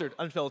 Unfiltered.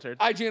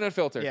 IGN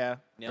Unfiltered. Yeah.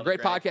 A great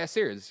podcast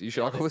series. You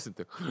should all go listen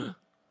to.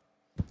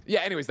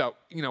 Yeah, anyways, though,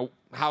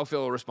 how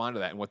Phil will respond to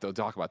that and what they'll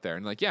talk about there.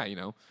 And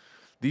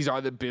these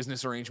are the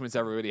business arrangements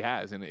everybody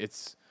has. And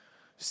it's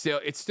still,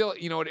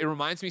 it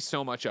reminds me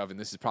so much of, and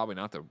this is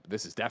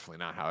definitely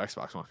not how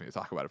Xbox wants me to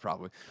talk about it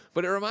probably,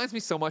 but it reminds me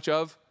so much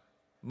of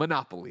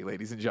Monopoly,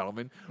 ladies and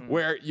gentlemen,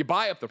 where you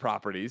buy up the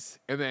properties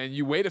and then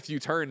you wait a few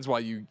turns while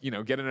you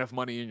get enough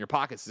money in your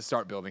pockets to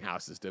start building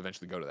houses to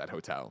eventually go to that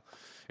hotel.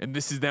 And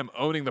this is them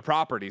owning the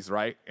properties,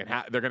 right? And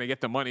they're going to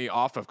get the money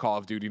off of Call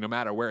of Duty no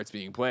matter where it's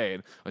being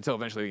played until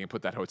eventually they can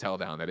put that hotel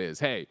down that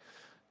is, hey,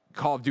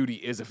 Call of Duty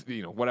is,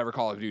 whatever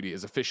Call of Duty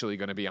is officially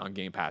going to be on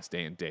Game Pass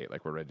day and date.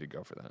 Like, we're ready to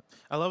go for that.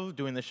 I love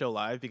doing this show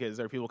live because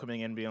there are people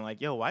coming in being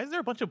like, yo, why is there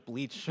a bunch of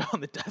bleach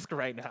on the desk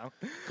right now?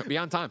 Be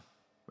on time.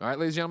 All right,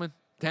 ladies and gentlemen.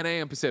 10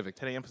 a.m. Pacific.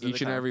 10 a.m. Pacific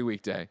each and every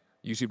weekday.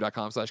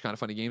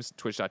 YouTube.com/kindoffunnygames,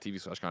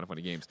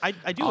 Twitch.tv/kindoffunnygames. I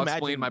do I'll imagine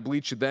explain my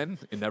bleach then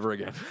and never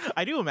again.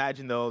 I do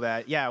imagine though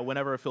that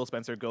whenever Phil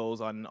Spencer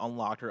goes on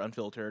Unlocked or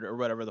Unfiltered or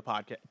whatever the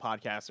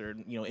podcast or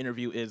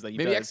interview is that he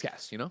maybe does,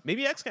 Xcast,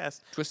 maybe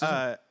Xcast.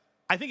 Twisted.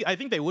 I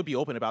think they would be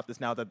open about this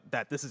now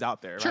that this is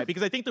out there, Sure. right?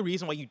 Because I think the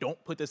reason why you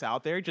don't put this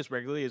out there just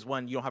regularly is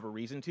one, you don't have a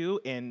reason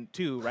to, and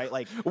two, right?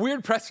 Like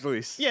weird press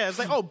release. Yeah, it's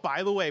like, oh,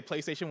 by the way,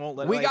 PlayStation won't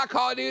let. We got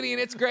Call of Duty and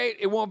it's great.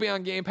 It won't be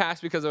on Game Pass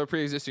because of a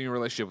pre-existing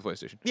relationship with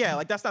PlayStation. Yeah,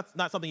 like that's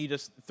not something you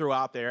just throw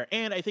out there,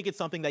 and I think it's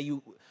something that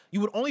you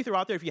would only throw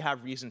out there if you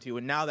have reason to.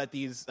 And now that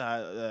these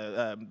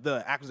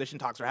the acquisition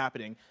talks are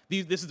happening,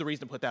 this is the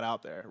reason to put that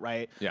out there,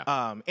 right?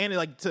 Yeah. And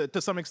like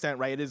to some extent,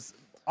 right?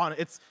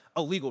 It's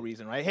a legal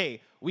reason, right?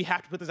 Hey, we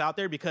have to put this out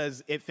there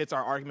because it fits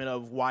our argument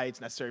of why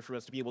it's necessary for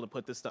us to be able to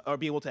put this stuff or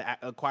be able to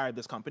acquire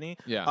this company.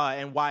 Yeah.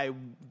 And why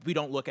we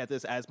don't look at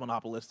this as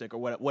monopolistic or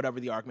whatever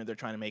the argument they're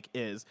trying to make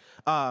is.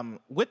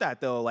 With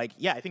that though, I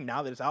think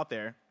now that it's out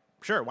there,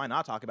 sure, why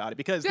not talk about it?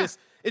 Because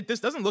this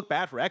doesn't look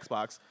bad for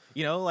Xbox.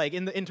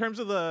 In terms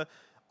of the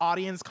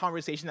audience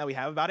conversation that we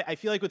have about it, I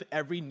feel like with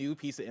every new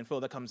piece of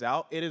info that comes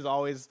out, it is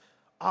always,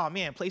 oh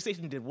man,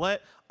 PlayStation did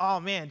what? Oh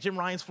man, Jim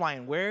Ryan's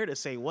flying where to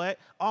say what?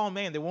 Oh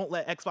man, they won't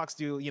let Xbox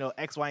do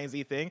X, Y, and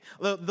Z thing.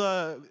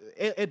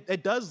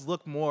 It does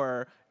look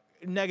more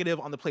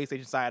negative on the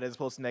PlayStation side as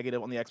opposed to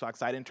negative on the Xbox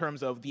side in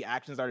terms of the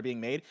actions that are being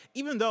made.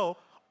 Even though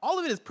all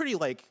of it is pretty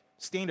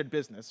standard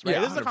business, right? Yeah,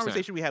 this is a 100%.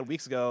 conversation we had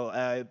weeks ago.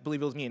 I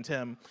believe it was me and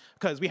Tim,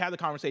 because we had the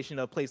conversation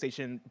of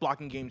PlayStation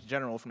blocking games in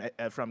general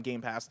from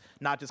Game Pass,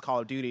 not just Call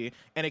of Duty,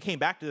 and it came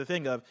back to the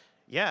thing of,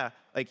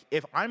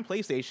 if I'm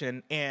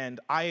PlayStation and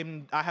I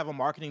have a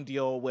marketing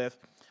deal with,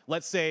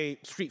 let's say,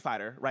 Street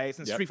Fighter, right?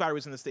 Since Street Fighter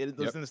was in the state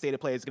of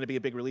play, it's going to be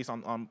a big release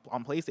on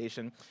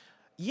PlayStation.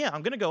 Yeah,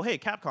 I'm going to go, hey,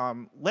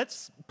 Capcom,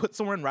 let's put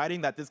somewhere in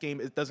writing that this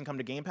game doesn't come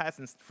to Game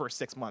Pass for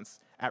 6 months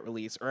at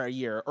release or a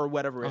year or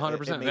whatever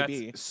 100%. it may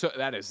be. So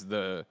that is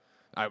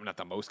not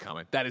the most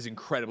common. That is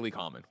incredibly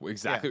common.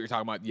 Exactly what you're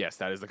talking about. Yes,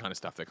 that is the kind of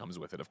stuff that comes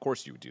with it. Of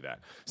course you would do that.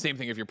 Same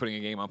thing if you're putting a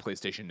game on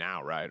PlayStation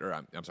Now, right? Or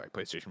I'm sorry,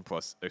 PlayStation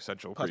Plus,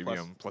 Essential,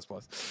 Premium, Plus.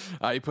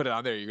 You put it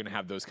on there, you're going to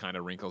have those kind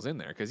of wrinkles in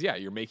there. Because,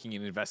 you're making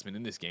an investment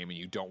in this game and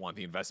you don't want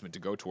the investment to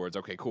go towards,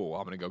 okay, cool,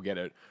 I'm going to go get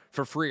it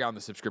for free on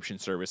the subscription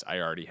service I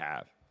already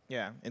have.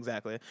 Yeah,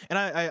 exactly. And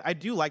I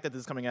do like that this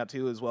is coming out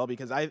too as well,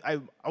 because I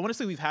want to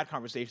say we've had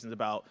conversations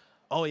about,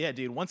 oh yeah,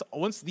 dude,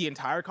 once the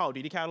entire Call of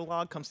Duty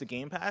catalog comes to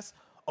Game Pass,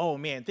 oh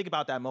man, think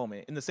about that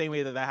moment. In the same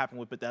way that happened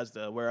with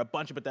Bethesda, where a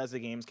bunch of Bethesda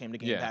games came to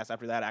Game Pass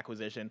after that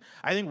acquisition.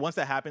 I think once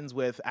that happens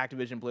with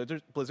Activision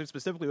Blizzard,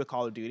 specifically with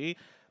Call of Duty,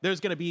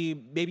 there's going to be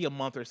maybe a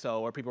month or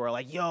so where people are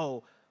like,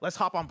 yo, let's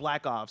hop on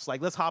Black Ops.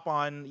 Let's hop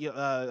on,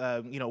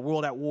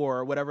 World at War,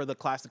 or whatever the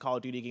classic Call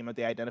of Duty game that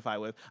they identify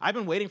with. I've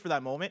been waiting for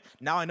that moment.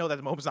 Now I know that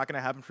the moment's not going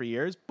to happen for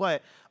years,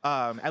 but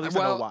at least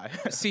I know why.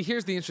 See,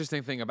 here's the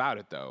interesting thing about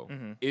it, though.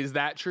 Mm-hmm. Is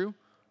that true?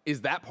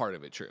 Is that part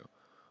of it true?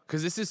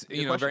 Because this is,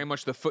 very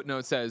much the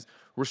footnote says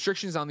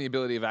restrictions on the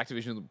ability of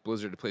Activision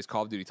Blizzard to place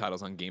Call of Duty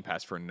titles on Game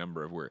Pass for a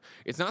number of weeks.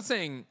 It's not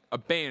saying a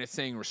ban, it's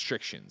saying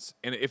restrictions.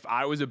 And if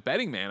I was a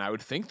betting man, I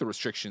would think the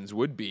restrictions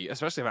would be,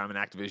 especially if I'm an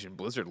Activision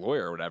Blizzard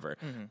lawyer or whatever,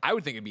 I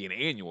would think it'd be an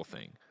annual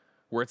thing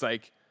where it's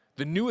like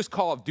the newest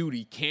Call of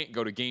Duty can't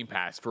go to Game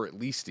Pass for at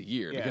least a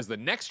year because the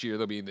next year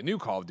there'll be the new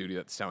Call of Duty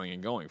that's selling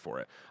and going for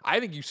it. I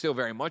think you still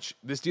very much,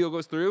 this deal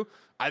goes through,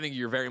 I think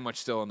you're very much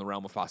still in the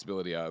realm of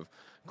possibility of,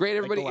 great,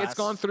 everybody, it's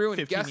gone through,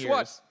 and guess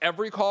what?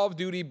 Every Call of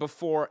Duty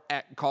before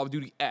Call of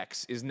Duty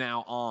X is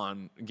now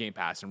on Game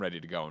Pass and ready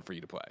to go and for you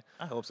to play.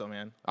 I hope so,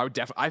 man. I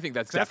think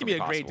that's definitely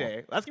gonna be a great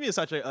day. That's gonna be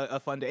such a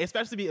fun day,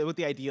 especially with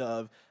the idea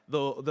of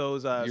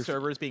those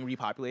servers being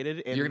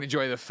repopulated. And you're gonna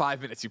enjoy the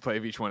 5 minutes you play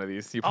of each one of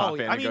these. You pop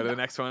in and go to the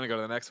next one, and go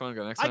to the next one,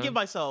 go to the next one. I give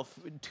myself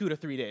 2 to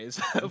 3 days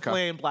of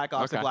playing Black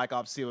Ops and Black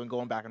Ops 2 and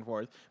going back and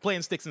forth,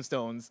 playing Sticks and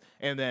Stones,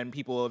 and then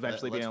people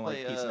eventually being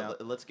like, peacing out.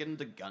 Let's get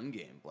into gun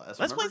game.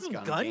 Let's play some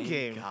gun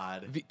game.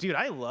 God, dude,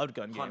 I loved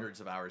gun game.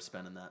 Hundreds of hours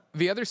spent in that.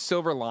 The other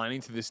silver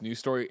lining to this news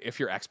story, if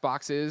your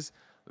Xbox is,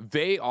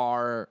 they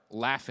are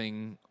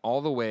laughing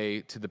all the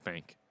way to the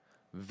bank.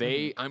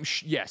 They,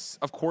 yes,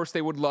 of course,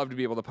 they would love to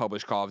be able to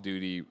publish Call of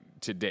Duty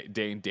to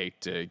day and date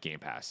to Game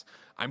Pass.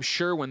 I'm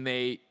sure when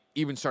they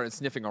even started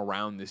sniffing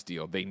around this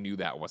deal, they knew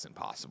that wasn't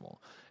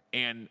possible.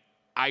 And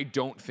I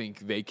don't think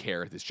they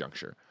care at this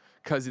juncture.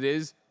 Because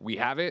we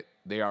have it,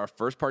 they are a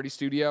first-party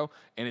studio,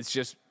 and it's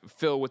just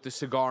filled with the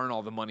cigar and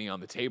all the money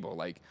on the table.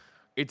 Like,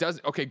 it does,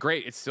 okay,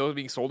 great, it's still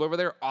being sold over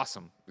there,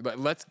 awesome.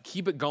 Let's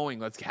keep it going.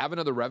 Let's have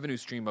another revenue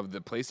stream of the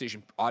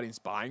PlayStation audience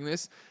buying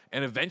this,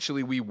 and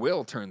eventually we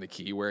will turn the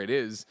key where it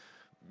is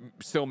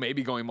still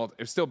maybe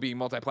still being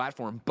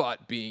multi-platform,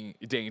 but being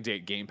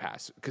day-and-date Game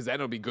Pass, because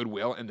that'll be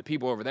goodwill, and the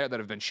people over there that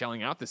have been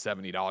shelling out the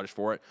 $70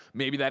 for it,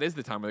 maybe that is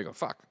the time where they go,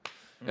 fuck.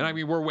 And I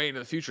mean, we're way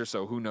into the future,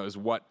 so who knows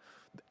what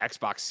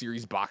Xbox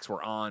Series box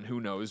we're on,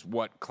 who knows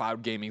what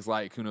cloud gaming's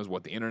like, who knows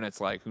what the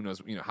internet's like, who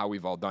knows how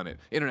we've all done it.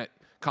 Internet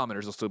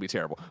commenters will still be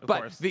terrible.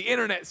 But the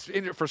internet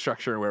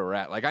infrastructure where we're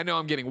at, like, I know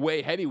I'm getting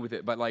way heady with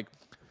it, but like,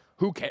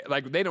 who cares?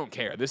 Like, they don't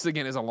care. This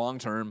again is a long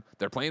term.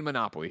 They're playing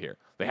Monopoly here.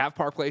 They have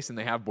Park Place and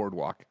they have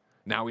Boardwalk.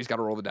 Now he's got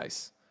to roll the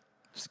dice.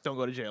 Just don't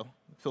go to jail,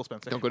 Phil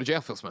Spencer. Don't go to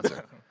jail, Phil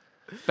Spencer.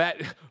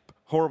 That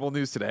horrible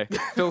news today.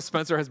 Phil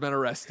Spencer has been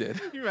arrested.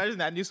 Can you imagine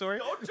that news story?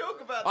 Don't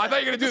joke about that. I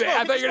thought you were gonna do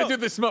that. I thought you were gonna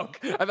do the smoke.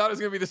 I thought it was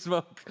gonna be the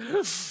smoke.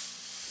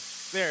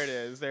 There it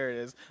is. There it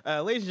is.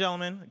 Ladies and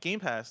gentlemen, Game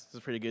Pass is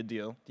a pretty good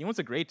deal. You know what's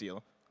a great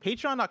deal?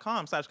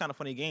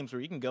 Patreon.com/kindafunnygames,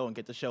 where you can go and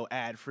get the show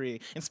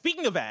ad-free. And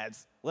speaking of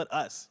ads, let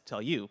us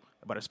tell you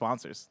about our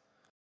sponsors.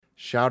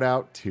 Shout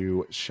out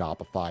to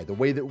Shopify, the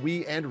way that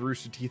we and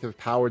Rooster Teeth have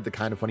powered the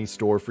Kinda Funny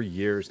store for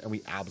years, and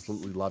we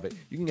absolutely love it.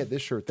 You can get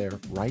this shirt there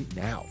right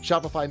now.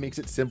 Shopify makes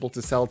it simple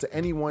to sell to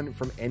anyone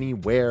from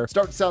anywhere.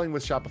 Start selling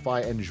with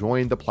Shopify and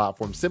join the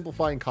platform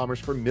simplifying commerce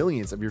for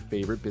millions of your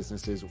favorite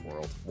businesses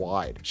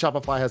worldwide.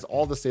 Shopify has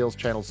all the sales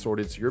channels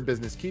sorted so your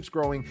business keeps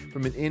growing,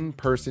 from an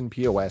in-person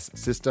POS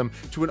system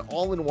to an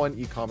all-in-one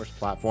e-commerce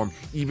platform,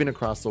 even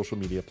across social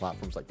media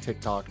platforms like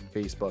TikTok,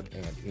 Facebook,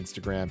 and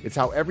Instagram. It's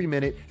how every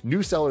minute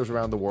new sellers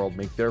around the world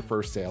make their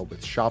first sale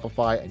with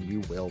Shopify, and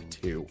you will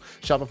too.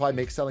 Shopify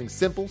makes selling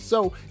simple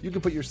so you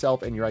can put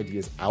yourself and your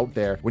ideas out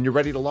there. When you're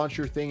ready to launch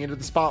your thing into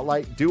the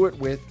spotlight, do it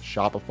with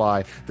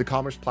Shopify, the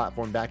commerce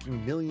platform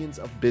backing millions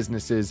of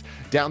businesses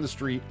down the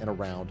street and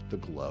around the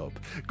globe.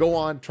 Go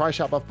on, try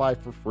Shopify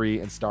for free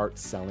and start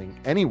selling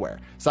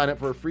anywhere. Sign up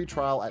for a free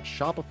trial at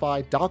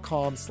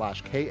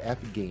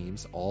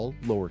shopify.com/KFgames, all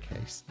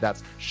lowercase.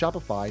 That's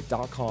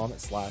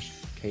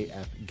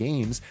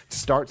shopify.com/KFgames to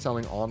start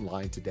selling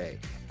online today.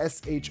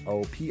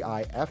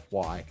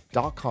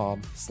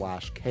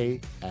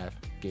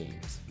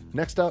 shopify.com/KFgames.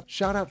 Next up,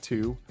 shout out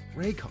to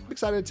Raycon. I'm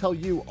excited to tell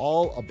you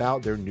all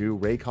about their new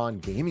Raycon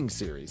gaming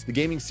series. The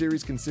gaming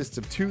series consists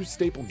of 2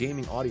 staple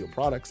gaming audio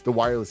products: the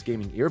wireless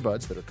gaming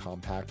earbuds that are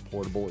compact,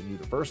 portable, and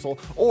universal,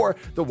 or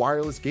the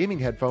wireless gaming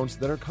headphones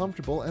that are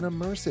comfortable and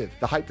immersive.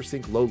 The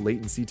HyperSync low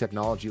latency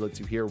technology lets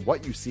you hear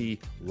what you see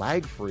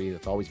lag-free.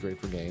 That's always great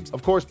for games.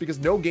 Of course, because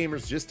no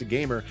gamer's just a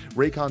gamer,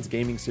 Raycon's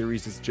gaming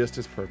series is just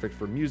as perfect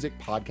for music,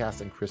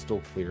 podcasts, and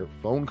crystal clear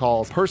phone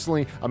calls.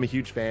 Personally, I'm a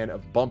huge fan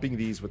of bumping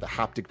these with a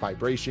haptic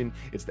vibration.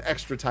 It's the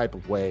extra type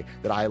of way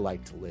that I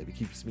like to live. It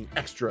keeps me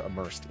extra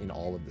immersed in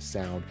all of the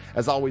sound.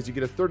 As always, you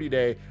get a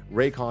 30-day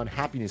Raycon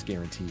happiness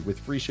guarantee with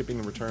free shipping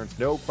and returns,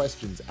 no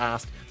questions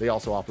asked. They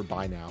also offer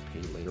buy now, pay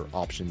later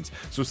options.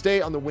 So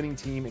stay on the winning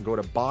team and go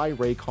to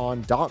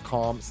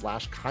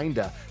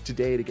buyraycon.com/kinda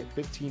today to get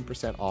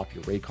 15% off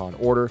your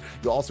Raycon order.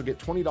 You'll also get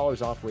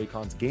 $20 off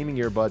Raycon's gaming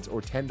earbuds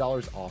or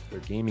 $10 off their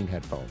gaming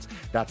headphones.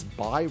 That's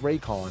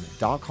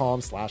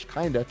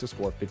buyraycon.com/kinda to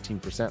score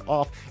 15%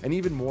 off and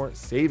even more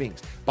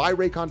savings.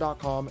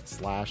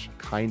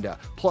 Buyraycon.com/kinda.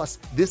 Plus,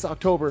 this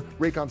October,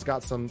 Raycon's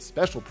got some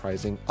special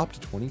pricing up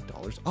to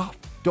 $20 off.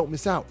 Don't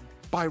miss out.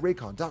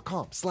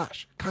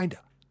 Buyraycon.com/kinda.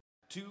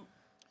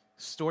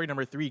 Story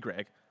number 3,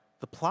 Greg.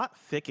 The plot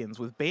thickens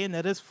with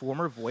Bayonetta's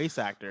former voice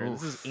actor.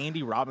 This is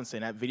Andy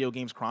Robinson at Video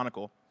Games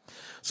Chronicle.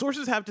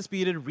 Sources have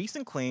disputed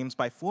recent claims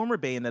by former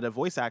Bayonetta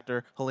voice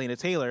actor Helena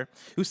Taylor,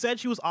 who said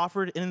she was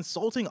offered an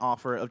insulting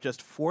offer of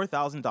just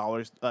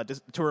 $4,000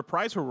 to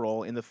reprise her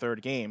role in the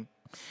third game.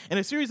 In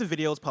a series of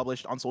videos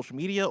published on social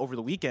media over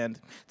the weekend,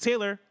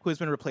 Taylor, who has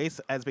been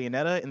replaced as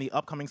Bayonetta in the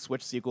upcoming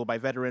Switch sequel by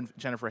veteran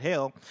Jennifer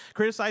Hale,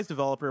 criticized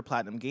developer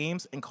Platinum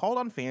Games and called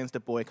on fans to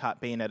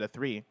boycott Bayonetta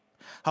 3.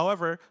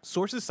 However,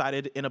 sources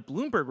cited in a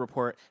Bloomberg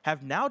report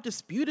have now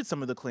disputed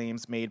some of the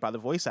claims made by the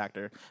voice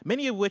actor,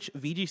 many of which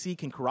VGC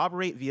can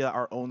corroborate via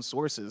our own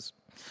sources.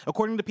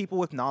 According to people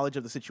with knowledge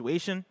of the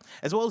situation,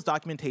 as well as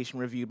documentation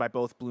reviewed by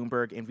both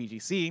Bloomberg and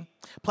VGC,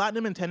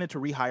 Platinum intended to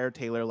rehire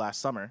Taylor last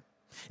summer.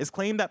 It's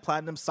claimed that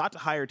Platinum sought to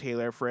hire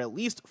Taylor for at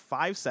least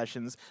 5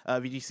 sessions.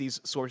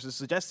 VGC's sources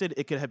suggested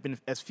it could have been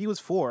as few as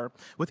 4,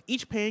 with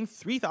each paying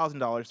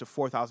 $3,000 to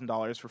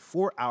 $4,000 for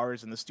 4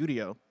 hours in the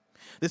studio.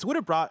 This would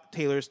have brought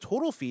Taylor's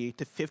total fee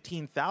to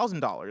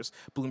 $15,000,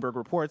 Bloomberg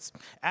reports,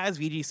 as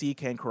VGC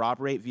can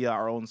corroborate via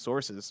our own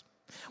sources.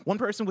 One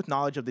person with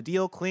knowledge of the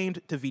deal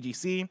claimed to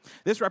VGC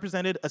this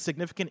represented a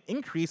significant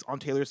increase on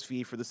Taylor's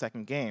fee for the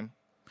second game.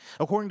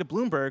 According to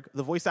Bloomberg,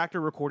 the voice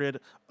actor responded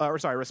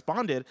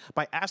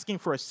by asking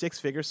for a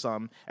 6-figure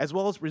sum as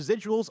well as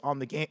residuals on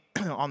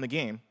the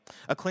game,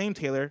 a claim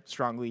Taylor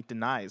strongly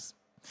denies.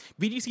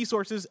 VGC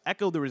sources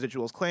echoed the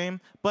residuals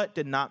claim, but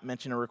did not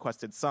mention a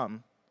requested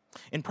sum.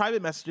 In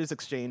private messages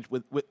exchanged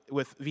with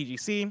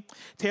VGC,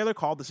 Taylor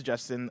called the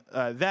suggestion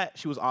that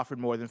she was offered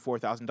more than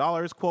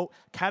 $4,000, quote,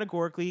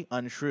 categorically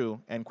untrue,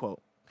 end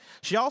quote.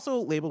 She also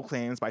labeled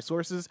claims by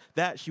sources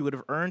that she would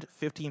have earned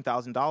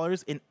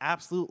 $15,000 an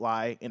absolute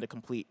lie and a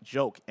complete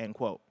joke, end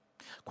quote.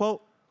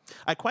 Quote,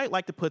 I'd quite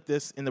like to put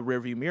this in the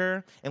rearview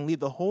mirror and leave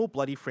the whole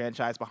bloody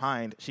franchise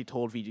behind, she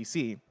told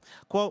VGC.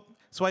 Quote,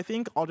 so I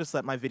think I'll just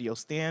let my video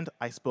stand.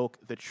 I spoke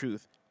the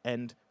truth,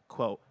 end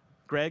quote.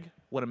 Greg,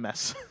 what a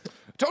mess.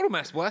 Total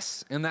mess,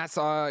 Wes. And that's,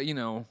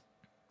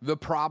 the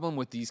problem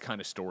with these kind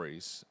of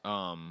stories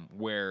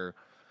where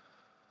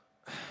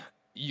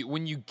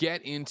when you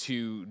get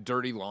into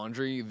dirty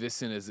laundry,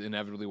 this is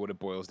inevitably what it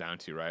boils down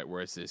to, right?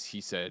 Where it's this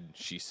he said,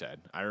 she said.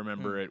 I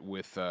remember it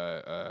with,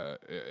 I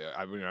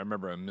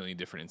remember a million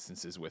different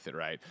instances with it,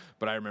 right?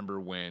 But I remember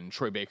when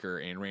Troy Baker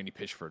and Randy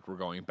Pitchford were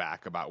going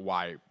back about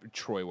why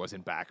Troy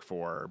wasn't back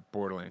for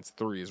Borderlands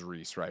 3 as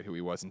Reese, right? Who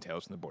he was in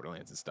Tales from the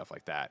Borderlands and stuff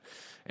like that.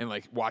 And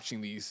like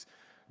watching these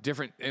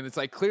different, and it's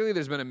like clearly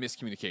there's been a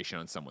miscommunication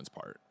on someone's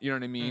part. You know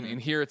what I mean?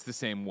 And here it's the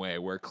same way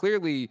where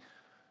clearly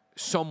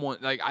someone,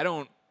 like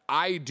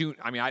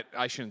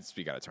I shouldn't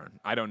speak out of turn.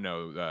 I don't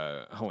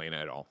know Helena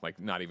at all, like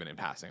not even in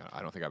passing.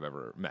 I don't think I've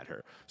ever met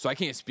her. So I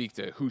can't speak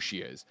to who she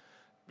is.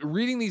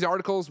 Reading these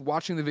articles,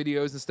 watching the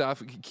videos and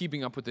stuff,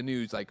 keeping up with the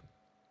news, like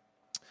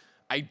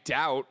I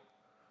doubt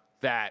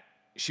that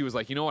she was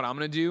like, you know what I'm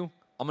going to do?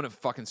 I'm going to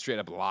fucking straight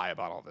up lie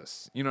about all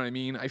this. You know what I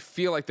mean? I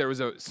feel like there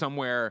was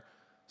somewhere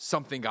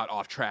something got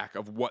off track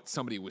of what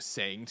somebody was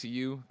saying to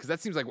you. Because that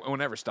seems like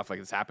whenever stuff like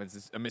this happens,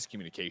 it's a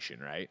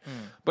miscommunication, right?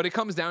 But it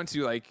comes down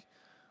to like,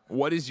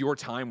 what is your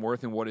time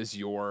worth and what is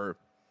your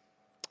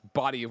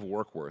body of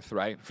work worth,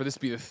 right? For this to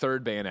be the 3rd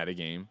Bayonetta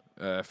game,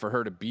 for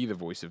her to be the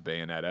voice of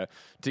Bayonetta,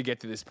 to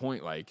get to this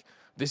point, like,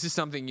 this is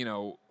something,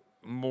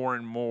 more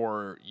and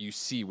more you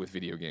see with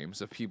video games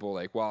of people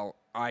like, well,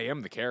 I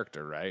am the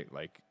character, right?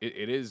 Like,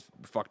 it is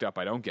fucked up.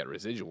 I don't get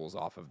residuals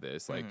off of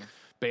this. Like,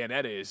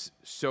 Bayonetta is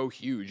so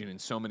huge and in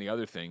so many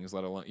other things,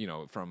 let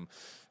alone, from,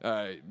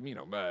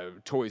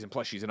 toys and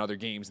plushies and other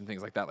games and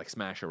things like that, like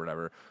Smash or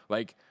whatever.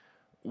 Like,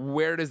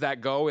 where does that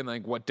go? And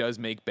like, what does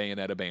make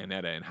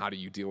Bayonetta, and how do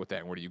you deal with that?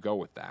 And where do you go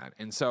with that?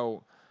 And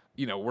so,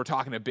 we're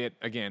talking a bit,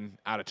 again,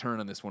 out of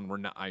turn on this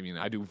one.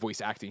 I do voice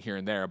acting here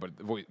and there, but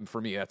for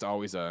me, that's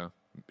always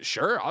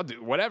sure, I'll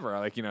do whatever.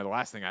 Like, the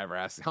last thing I ever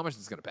asked is how much is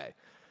this going to pay?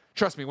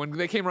 Trust me, when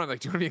they came around, like,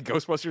 do you want to be in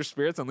Ghostbusters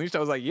Spirits Unleashed? I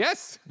was like,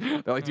 yes.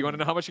 They're like, do you want to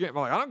know how much you get?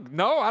 I'm like,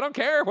 I don't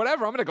care.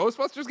 Whatever. I'm in a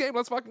Ghostbusters game.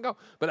 Let's fucking go.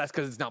 But that's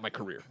because it's not my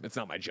career. It's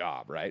not my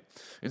job, right?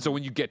 And so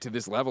when you get to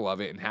this level of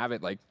it and have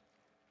it, like,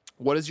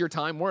 what is your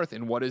time worth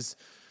and what is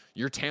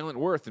your talent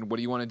worth and what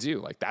do you want to do?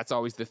 Like, that's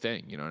always the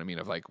thing, you know what I mean?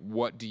 Of like,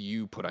 what do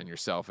you put on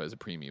yourself as a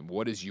premium?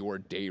 What is your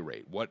day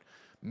rate? What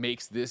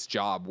makes this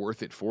job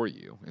worth it for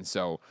you? And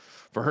so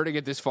for her to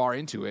get this far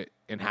into it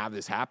and have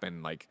this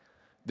happen, like,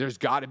 there's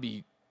got to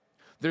be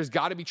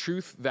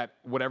truth that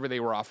whatever they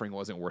were offering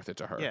wasn't worth it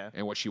to her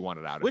and what she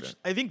wanted out of it. Which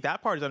I think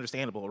that part is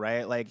understandable,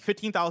 right? Like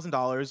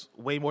 $15,000,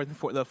 way more than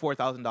the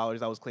 $4,000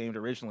 that was claimed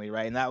originally,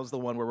 right? And that was the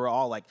one where we're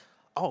all like,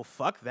 oh,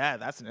 fuck that.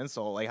 That's an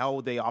insult. Like, how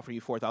would they offer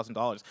you $4,000?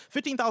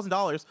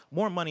 $15,000,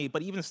 more money,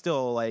 but even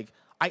still, like,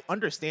 I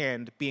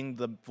understand being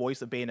the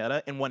voice of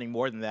Bayonetta and wanting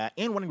more than that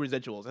and wanting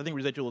residuals. I think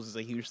residuals is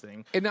a huge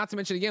thing. And not to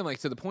mention, again, like,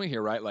 to the point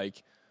here, right?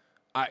 Like,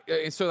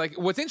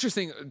 what's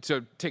interesting,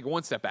 to take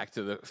one step back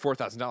to the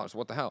 $4,000,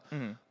 what the hell?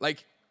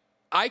 Like,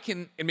 I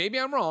can, and maybe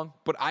I'm wrong,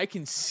 but I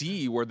can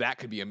see where that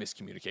could be a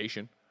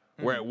miscommunication.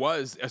 Where it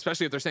was,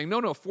 especially if they're saying,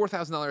 no,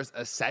 $4,000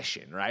 a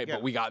session, right? Yeah.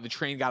 But the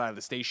train got out of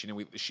the station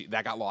and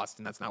that got lost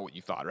and that's not what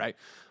you thought, right?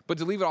 But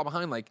to leave it all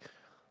behind, like,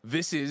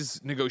 this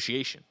is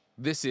negotiation.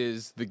 This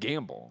is the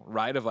gamble,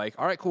 right? Of like,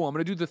 all right, cool, I'm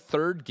going to do the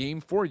 3rd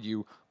game for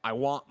you. I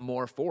want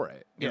more for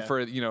it. Yeah. And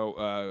for,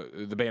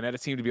 the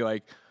Bayonetta team to be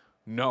like,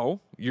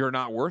 no, you're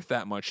not worth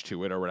that much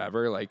to it or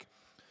whatever. Like,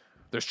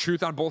 there's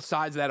truth on both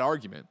sides of that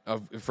argument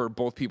for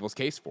both people's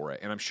case for it.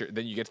 And I'm sure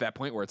then you get to that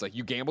point where it's like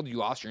you gambled, you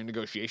lost, you're in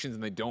negotiations,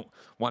 and they don't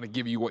want to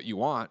give you what you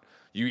want.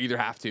 You either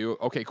have to,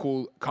 okay,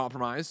 cool,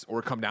 compromise,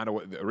 or come down to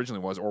what it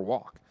originally was, or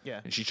walk.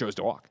 Yeah. And she chose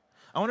to walk.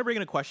 I want to bring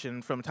in a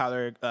question from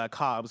Tyler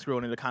Cobbs, who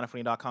wrote into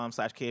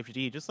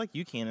kindafunny.com/KFGD, just like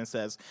you can, and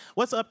says,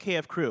 "What's up,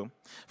 KF crew?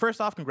 First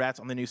off, congrats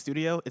on the new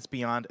studio. It's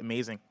beyond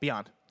amazing.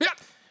 Beyond. Yeah.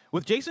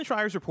 With Jason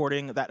Schreier's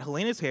reporting that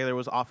Helena Taylor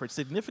was offered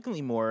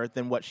significantly more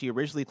than what she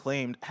originally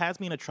claimed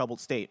has me in a troubled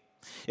state.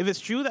 If it's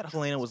true that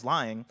Helena was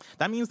lying,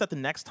 that means that the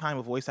next time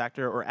a voice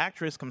actor or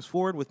actress comes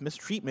forward with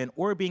mistreatment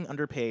or being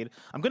underpaid,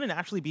 I'm going to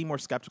naturally be more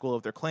skeptical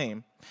of their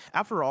claim.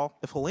 After all,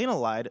 if Helena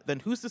lied,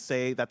 then who's to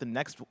say that the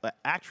next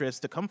actress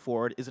to come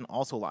forward isn't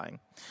also lying?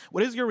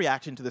 What is your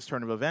reaction to this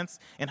turn of events,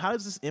 and how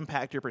does this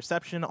impact your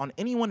perception on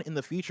anyone in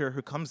the future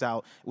who comes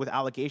out with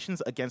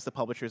allegations against the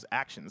publisher's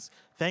actions?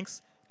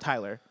 Thanks,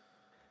 Tyler."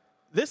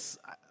 This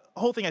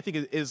whole thing, I think,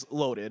 is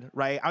loaded,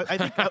 right? I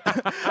think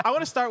I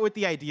want to start with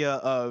the idea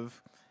of,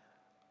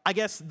 I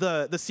guess,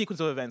 the sequence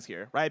of events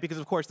here, right? Because,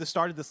 of course, this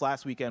started this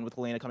last weekend with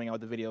Helena coming out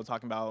with the video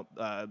talking about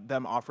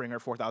them offering her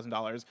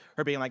 $4,000,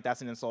 her being like,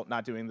 that's an insult,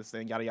 not doing this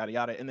thing, yada, yada,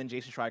 yada, and then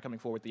Jason Schreier coming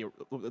forward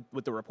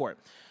with the report.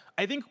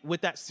 I think with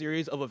that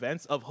series of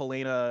events of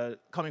Helena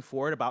coming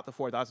forward about the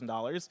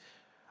 $4,000,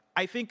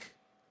 I think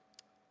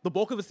the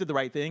bulk of us did the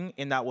right thing,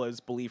 and that was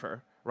believe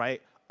her, right?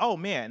 Oh,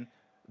 man.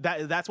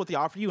 That's what they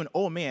offer you, and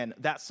oh man,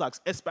 that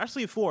sucks.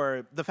 Especially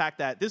for the fact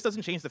that this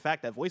doesn't change the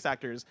fact that voice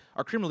actors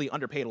are criminally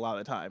underpaid a lot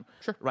of the time,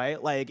 Sure.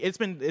 right? Like it's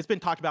been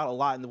talked about a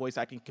lot in the voice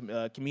acting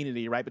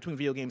community, right? Between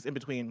video games, in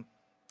between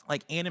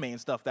like anime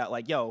and stuff. That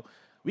like, yo,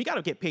 we got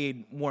to get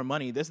paid more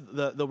money.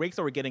 The rates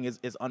that we're getting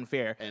is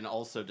unfair. And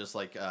also just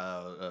like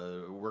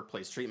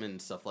workplace treatment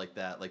and stuff like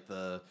that, like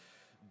the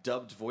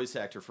dubbed voice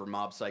actor for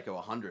Mob Psycho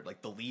 100,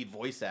 like the lead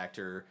voice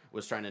actor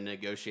was trying to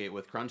negotiate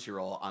with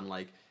Crunchyroll on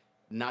like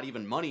not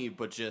even money,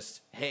 but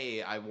just,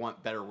 hey, I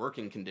want better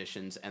working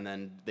conditions, and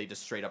then they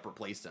just straight up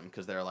replaced him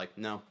because they're like,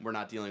 no, we're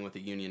not dealing with a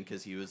union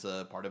because he was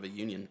a part of a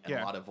union, and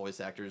Yeah. a lot of voice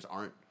actors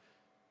aren't.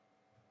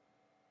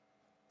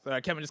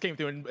 So Kevin just came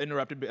through and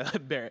interrupted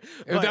Barrett.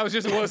 That was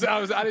just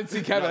I didn't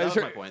see Kevin. No, I that was just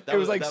my heard- point. It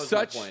was like that was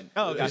such. my point.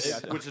 Oh,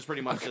 gotcha. Which is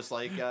pretty much just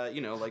like,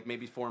 like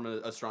maybe form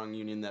a strong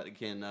union that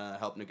can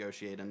help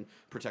negotiate and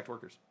protect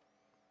workers.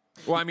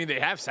 Well, I mean, they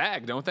have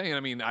SAG, don't they? And I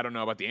mean, I don't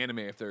know about the anime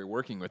if they're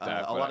working with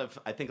that.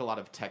 I think a lot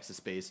of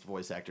Texas-based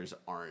voice actors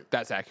aren't.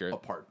 That's accurate.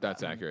 Apart.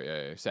 That's accurate.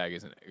 Yeah. SAG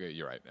isn't.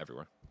 You're right.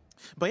 Everywhere.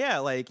 But yeah,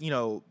 like, you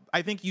know,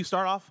 I think you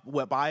start off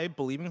by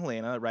believing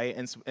Helena, right,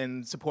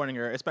 and supporting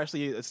her,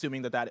 especially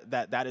assuming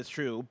that is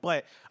true.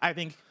 But I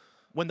think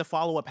when the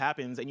follow-up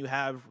happens and you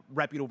have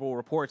reputable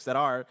reports that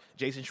are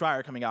Jason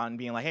Schreier coming out and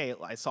being like, hey,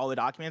 I saw the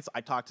documents,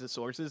 I talked to the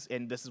sources,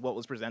 and this is what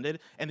was presented.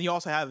 And then you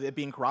also have it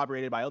being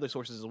corroborated by other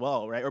sources as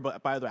well, right, or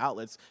by other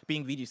outlets,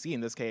 being VGC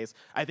in this case.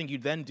 I think you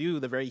then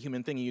do the very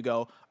human thing and you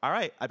go, all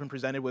right, I've been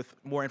presented with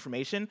more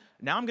information.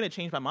 Now I'm going to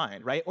change my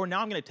mind, right? Or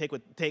now I'm going to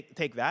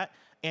take that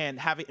and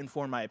have it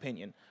inform my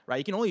opinion, right?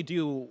 You can only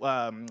do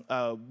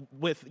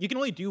you can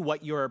only do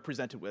what you're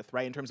presented with,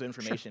 right? In terms of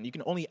information, you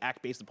can only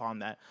act based upon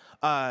that.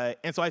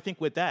 And so I think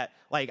with that,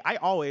 like I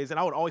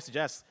would always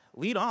suggest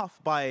lead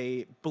off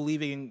by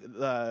believing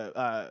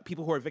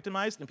people who are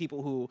victimized and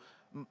people who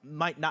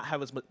might not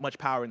have as much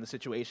power in the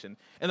situation.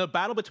 And the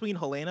battle between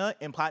Helena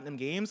and Platinum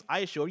Games, I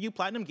assure you,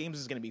 Platinum Games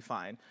is going to be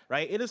fine,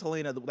 right? It is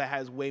Helena that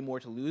has way more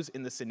to lose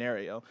in this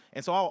scenario.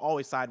 And so I'll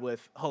always side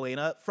with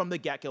Helena from the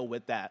get-go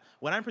with that.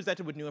 When I'm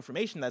presented with new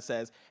information that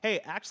says, hey,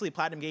 actually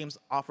Platinum Games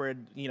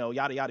offered,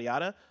 yada, yada,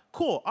 yada,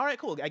 cool. All right,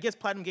 cool. I guess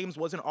Platinum Games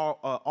wasn't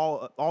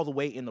all the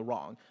way in the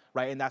wrong,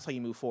 right? And that's how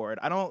you move forward.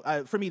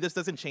 For me, this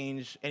doesn't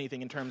change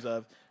anything in terms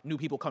of new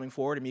people coming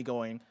forward and me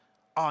going,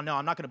 oh, no,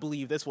 I'm not going to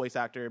believe this voice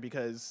actor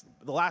because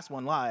the last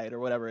one lied or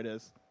whatever it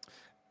is.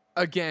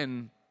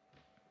 Again,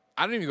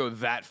 I don't even go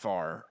that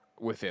far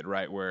with it,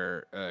 right?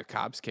 Where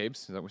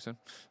Capes, is that what we said?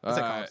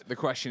 The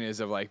question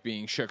is of like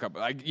being shook up.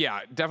 Like,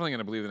 yeah, definitely going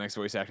to believe the next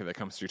voice actor that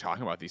comes through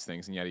talking about these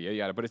things and yada, yada,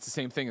 yada. But it's the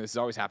same thing. This is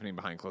always happening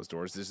behind closed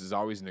doors. This is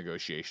always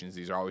negotiations.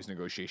 These are always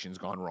negotiations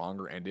gone wrong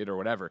or ended or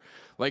whatever.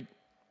 Like,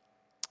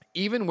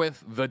 even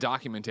with the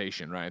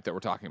documentation, right, that we're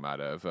talking about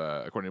of,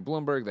 according to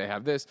Bloomberg, they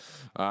have this,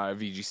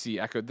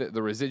 VGC echoed the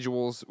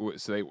residuals,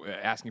 so they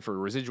asking for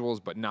residuals,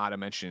 but not a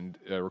mentioned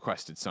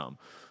requested sum.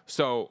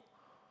 So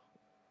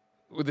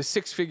with the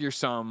six-figure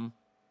sum,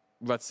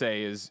 let's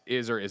say,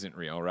 is or isn't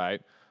real,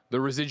 right? The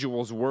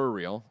residuals were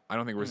real. I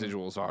don't think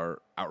residuals are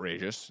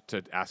outrageous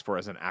to ask for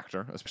as an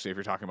actor, especially if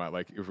you're talking about,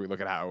 like, if we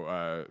look at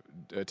how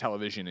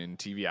television and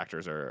TV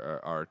actors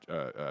are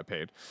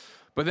paid.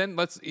 But then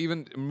let's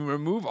even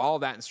remove all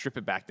that and strip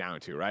it back down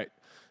to, right?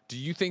 Do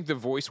you think the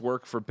voice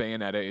work for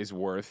Bayonetta is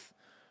worth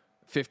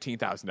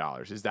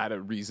 $15,000? Is that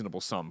a reasonable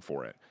sum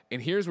for it?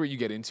 And here's where you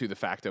get into the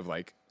fact of,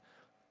 like,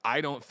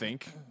 I don't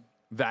think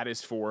that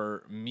is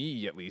for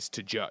me, at least,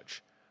 to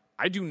judge.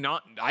 I do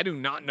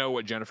not know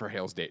what Jennifer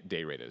Hale's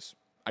day rate is.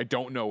 I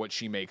don't know what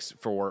she makes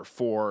for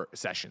 4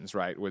 sessions,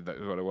 right? With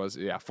what it was,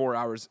 4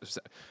 hours,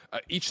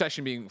 each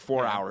session being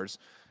 4 hours.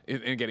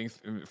 and getting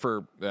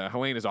for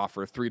Helena's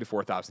offer $3,000 to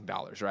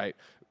 $4,000, right?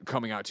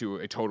 Coming out to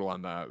a total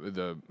on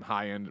the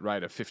high end,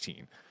 right, of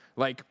 15.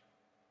 Like,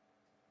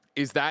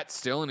 is that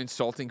still an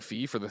insulting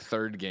fee for the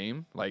third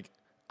game? Like,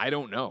 I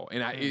don't know.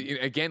 And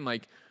again,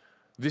 like,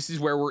 this is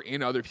where we're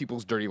in other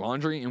people's dirty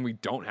laundry, and we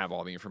don't have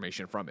all the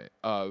information from it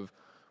of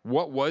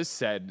what was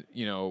said.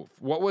 You know,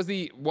 what was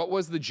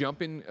the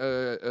jump in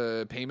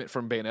payment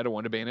from Bayonetta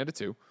 1 to Bayonetta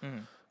 2?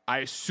 I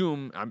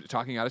assume, I'm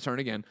talking out of turn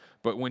again,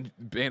 but when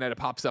Bayonetta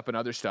pops up in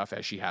other stuff,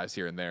 as she has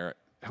here and there,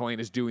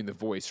 Helena's doing the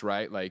voice,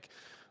 right? Like,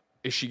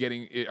 is she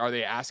getting, are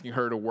they asking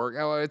her to work?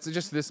 Oh, it's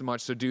just this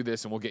much, so do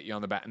this, and we'll get you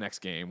on the next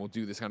game. We'll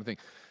do this kind of thing.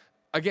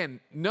 Again,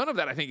 none of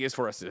that, I think, is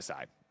for us to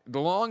decide. The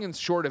long and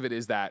short of it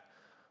is that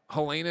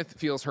Helena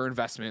feels her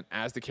investment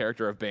as the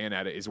character of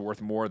Bayonetta is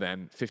worth more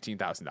than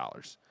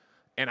 $15,000.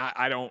 And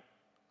I'm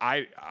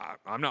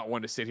not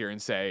one to sit here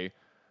and say,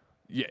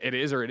 yeah, it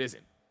is or it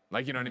isn't.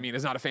 Like, you know what I mean?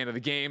 As not a fan of the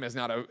game, as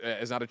not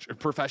a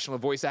professional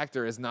voice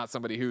actor, as not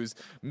somebody who's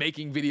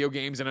making video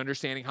games and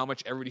understanding how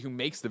much everybody who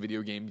makes the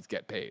video games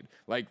get paid.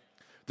 Like,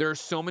 there are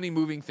so many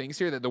moving things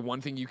here that the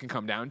one thing you can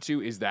come down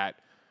to is that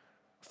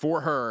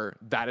for her,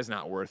 that is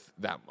not worth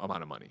that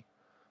amount of money.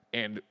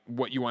 And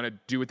what you want to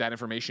do with that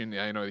information,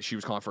 I know that she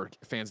was calling for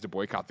fans to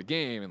boycott the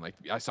game, and like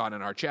I saw it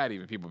in our chat,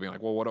 even people being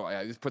like, "Well,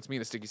 this puts me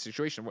in a sticky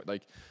situation."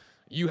 Like,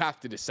 you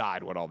have to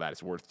decide what all that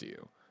is worth to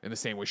you. In the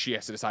same way, she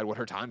has to decide what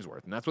her time's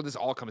worth, and that's what this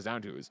all comes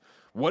down to: is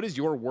what is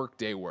your work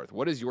day worth?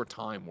 What is your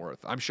time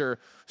worth? I'm sure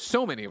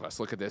so many of us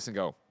look at this and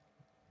go,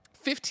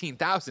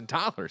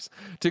 $15,000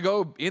 to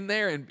go in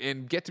there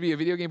and get to be a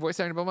video game voice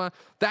actor, blah, blah, blah.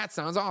 That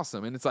sounds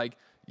awesome, and it's like.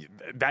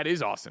 That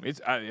is awesome. It's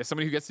as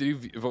somebody who gets to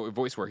do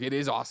voice work, it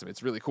is awesome.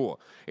 It's really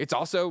cool. It's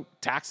also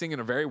taxing in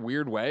a very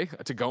weird way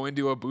to go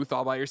into a booth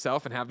all by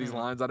yourself and have these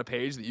lines on a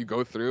page that you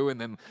go through and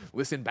then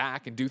listen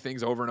back and do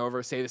things over and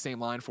over, say the same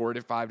line 4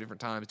 to 5 different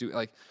times. Do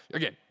like,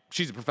 again,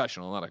 she's a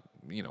professional, not a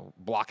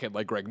blockhead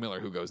like Greg Miller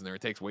who goes in there.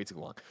 It takes way too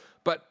long.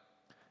 But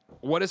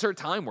what is her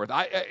time worth?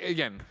 I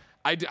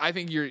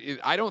think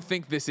I don't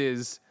think this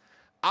is.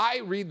 I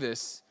read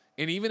this.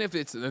 And even if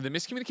it's the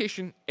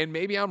miscommunication, and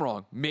maybe I'm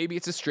wrong, maybe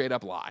it's a straight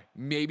up lie.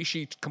 Maybe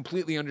she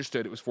completely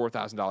understood it was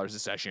 $4,000 a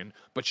session,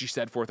 but she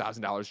said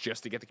 $4,000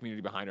 just to get the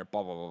community behind her,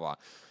 blah, blah, blah, blah.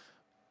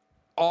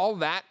 All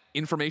that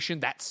information,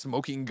 that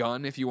smoking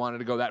gun, if you wanted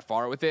to go that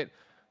far with it,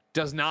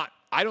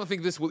 I don't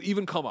think this will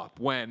even come up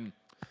when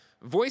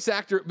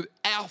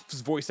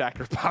Alf's voice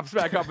actor pops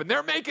back up, and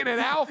they're making an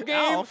Alf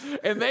game,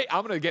 and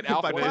I'm going to get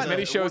Alf on as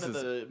many shows as... One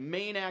of the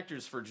main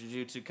actors for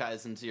Jujutsu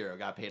Kaisen 0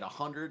 got paid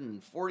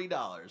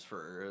 $140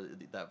 for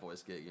that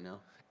voice gig,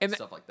 and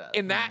stuff like that.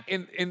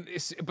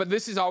 But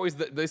this is always,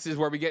 this is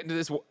where we get into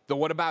this, the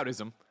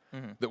whataboutism.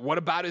 The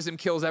whataboutism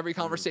kills every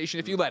conversation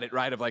if you let it,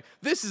 right? Of like,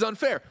 this is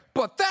unfair,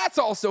 but that's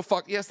also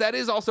Yes, that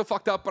is also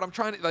fucked up, but I'm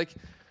trying to, like,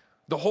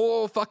 the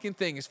whole fucking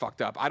thing is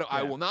fucked up.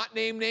 I will not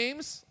name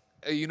names.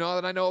 You know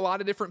that I know a lot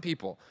of different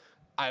people.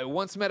 I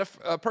once met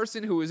a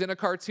person who was in a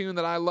cartoon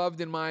that I loved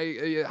in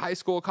my high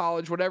school,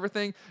 college, whatever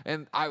thing,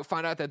 and I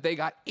found out that they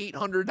got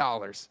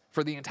 $800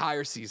 for the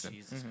entire season.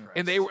 Jesus Christ.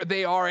 And and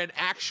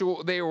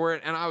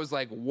I was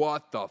like,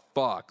 what the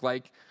fuck?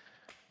 Like,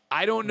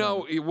 I don't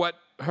know what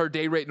her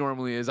day rate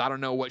normally is. I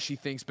don't know what she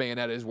thinks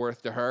Bayonetta is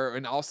worth to her.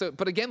 And also,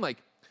 but again,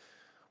 like,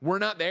 we're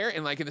not there.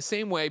 And like, in the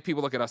same way,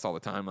 people look at us all the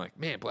time like,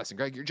 man, Blessing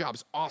Greg, your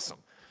job's awesome.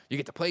 You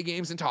get to play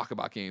games and talk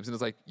about games. And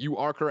it's like, you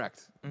are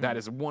correct. That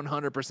is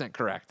 100%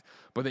 correct.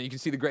 But then you can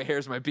see the gray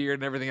hairs in my beard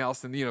and everything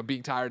else and,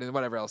 being tired and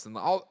whatever else. And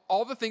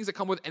all the things that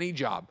come with any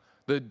job,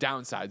 the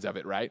downsides of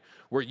it, right?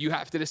 Where you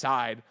have to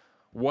decide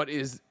what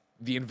is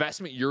the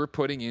investment you're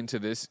putting into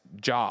this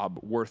job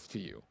worth to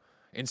you.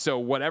 And so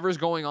whatever's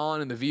going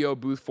on in the VO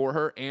booth for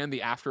her and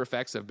the after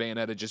effects of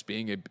Bayonetta just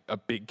being a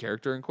big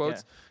character in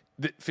quotes,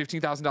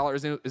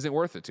 $15,000 isn't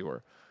worth it to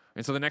her.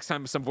 And so the next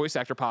time some voice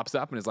actor pops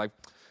up and is like,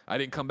 I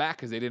didn't come back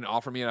because they didn't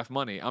offer me enough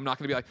money, I'm not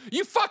going to be like,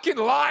 you fucking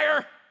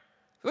liar!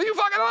 You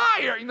fucking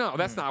liar! No,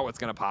 that's not what's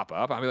going to pop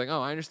up. I'll be like,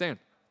 oh, I understand.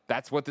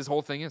 That's what this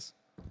whole thing is.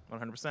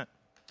 100%.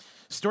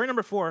 Story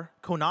number 4,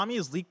 Konami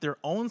has leaked their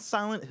own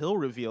Silent Hill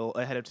reveal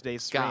ahead of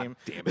today's stream. God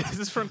damn it. This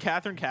is from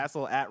Catherine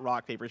Castle at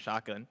Rock, Paper,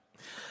 Shotgun.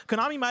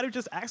 Konami might have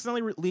just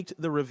accidentally leaked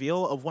the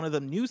reveal of one of the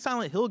new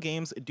Silent Hill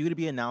games due to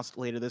be announced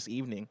later this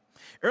evening.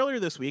 Earlier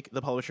this week,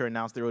 the publisher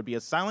announced there would be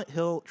a Silent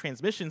Hill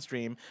transmission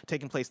stream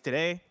taking place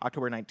today,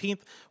 October 19th,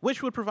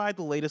 which would provide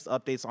the latest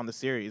updates on the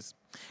series.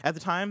 At the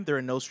time, there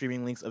are no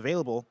streaming links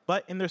available,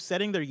 but in their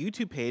setting their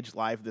YouTube page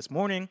live this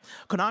morning,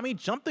 Konami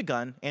jumped the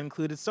gun and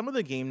included some of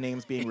the game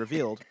names being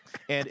revealed.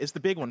 And it's the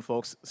big one,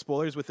 folks.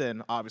 Spoilers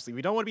within, obviously.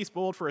 We don't want to be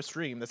spoiled for a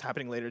stream that's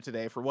happening later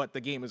today for what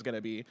the game is going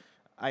to be.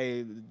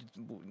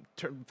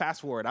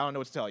 Fast forward. I don't know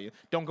what to tell you.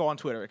 Don't go on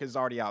Twitter because it's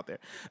already out there.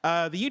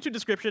 The YouTube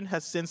description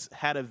has since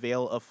had a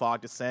veil of fog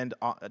descend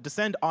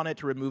on it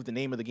to remove the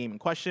name of the game in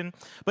question,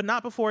 but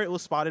not before it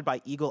was spotted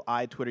by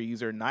eagle-eyed Twitter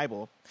user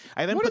Nibel.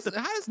 How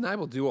does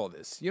Nibel do all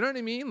this? You know what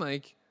I mean?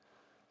 Like,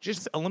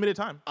 just a limited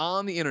time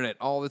on the internet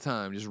all the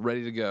time, just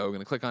ready to go. Going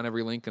to click on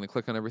every link. Going to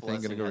click on everything.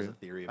 Going to go. Has a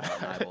theory about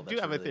Nibel. I do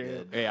have a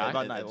theory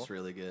about Nibel. It's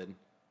really good.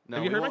 No,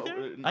 Have you we heard my won't-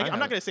 theory? I I'm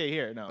not gonna say it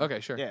here. No. Okay,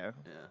 sure. Yeah.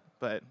 Yeah.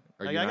 But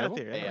Are I you got a Nibel?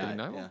 theory. Yeah, Are you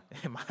Nibel?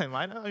 yeah. Am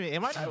I not? I mean,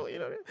 am I not? You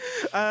know.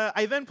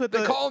 I then put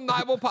They the call him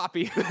Nibel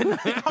Poppy. Call me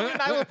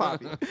Nibel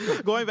Poppy.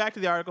 Going back to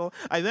the article,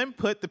 I then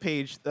put the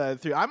page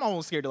through. I'm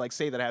almost scared to like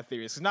say that I have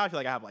theories because now I feel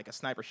like I have like a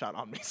sniper shot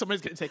on me.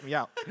 Somebody's gonna take me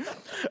out.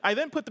 I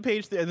then put the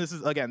page, and this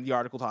is again the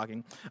article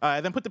talking.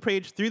 I then put the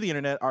page through the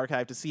Internet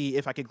Archive to see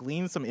if I could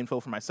glean some info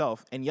for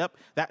myself. And yep,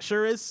 that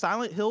sure is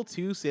Silent Hill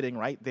 2 sitting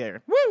right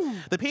there. Woo!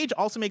 The page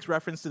also makes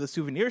reference to the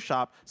souvenir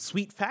shop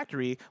Sweet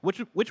Factory,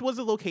 which was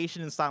a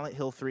location in Silent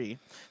Hill 3,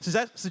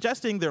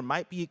 suggesting there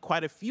might be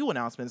quite a few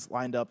announcements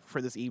lined up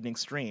for this evening's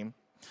stream.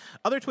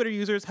 Other Twitter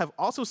users have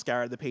also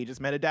scoured the page's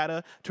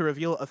metadata to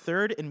reveal a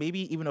third and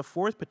maybe even a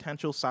fourth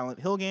potential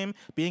Silent Hill game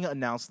being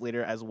announced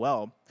later as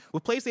well.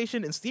 With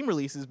PlayStation and Steam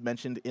releases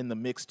mentioned in the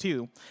mix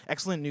too,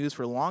 excellent news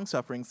for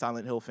long-suffering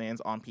Silent Hill fans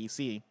on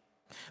PC.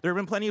 There have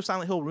been plenty of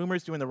Silent Hill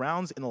rumors doing the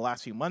rounds in the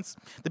last few months.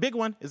 The big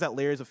one is that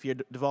Layers of Fear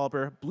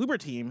developer Bloober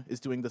Team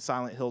is doing the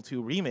Silent Hill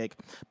 2 remake,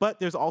 but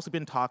there's also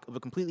been talk of a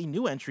completely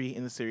new entry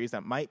in the series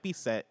that might be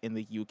set in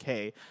the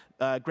UK.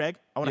 Greg,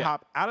 I want to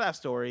hop out of that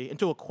story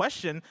into a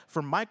question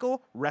for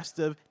Michael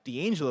Restov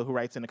D'Angelo, who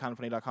writes into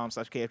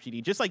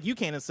kindoffunny.com/KFGD, just like you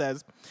can, and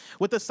says,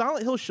 with the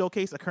Silent Hill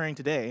showcase occurring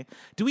today,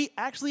 do we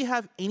actually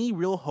have any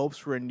real hopes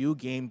for a new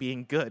game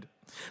being good?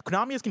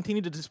 Konami has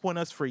continued to disappoint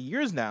us for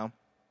years now,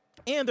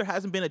 and there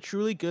hasn't been a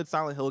truly good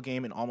Silent Hill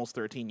game in almost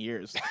 13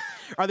 years.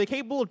 Are they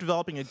capable of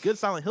developing a good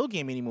Silent Hill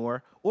game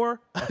anymore, or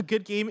a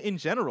good game in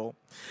general?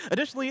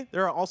 Additionally,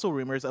 there are also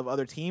rumors of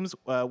other teams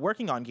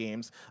working on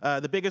games,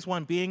 the biggest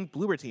one being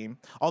Bloober Team.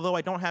 Although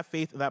I don't have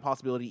faith in that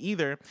possibility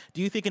either,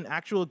 do you think an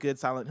actual good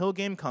Silent Hill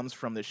game comes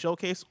from this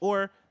showcase,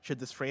 or should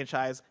this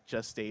franchise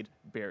just stay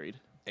buried?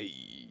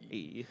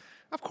 Hey.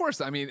 Of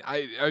course. I mean,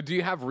 do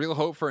you have real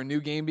hope for a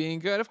new game being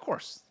good? Of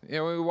course. You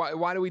know,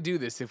 why do we do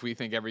this if we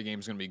think every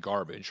game's going to be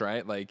garbage,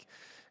 right? Like,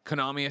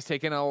 Konami has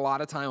taken a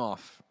lot of time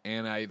off,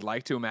 and I'd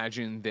like to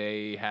imagine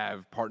they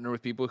have partnered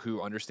with people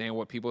who understand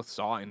what people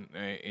saw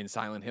in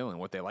Silent Hill and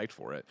what they liked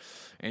for it.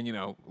 And, you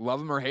know, love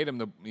them or hate them,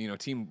 the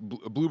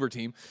Bloober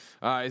Team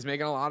is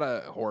making a lot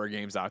of horror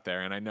games out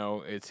there, and I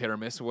know it's hit or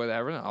miss or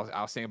whatever.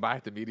 I'll stand by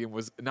it. The medium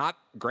was not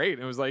great.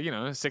 It was like,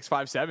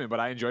 6.57, but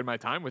I enjoyed my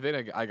time with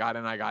it. I got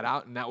in, I got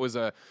out, and that was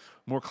a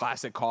more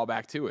classic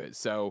callback to it.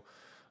 So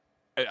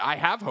I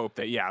have hope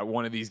that,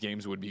 one of these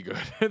games would be good,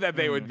 that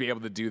they would be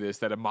able to do this,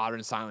 that a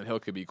modern Silent Hill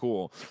could be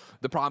cool.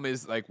 The problem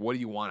is, like, what do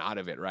you want out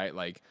of it, right?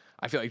 Like,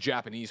 I feel like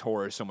Japanese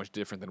horror is so much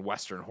different than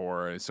Western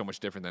horror, and so much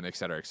different than et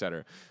cetera, et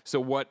cetera.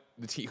 So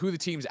who the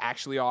teams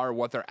actually are,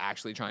 what they're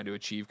actually trying to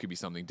achieve could be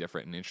something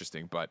different and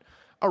interesting. But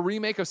a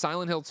remake of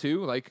Silent Hill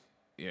 2, like,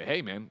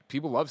 hey, man,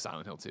 people love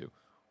Silent Hill 2.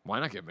 Why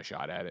not give them a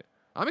shot at it?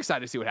 I'm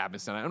excited to see what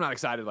happens tonight. I'm not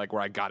excited, like,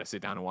 where I got to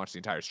sit down and watch the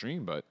entire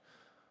stream, but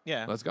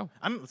yeah, let's go.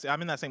 I'm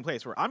in that same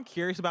place where I'm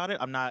curious about it.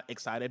 I'm not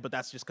excited, but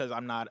that's just because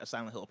I'm not a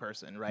Silent Hill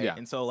person, right? Yeah.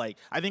 And so, like,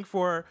 I think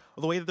for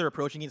the way that they're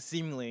approaching it,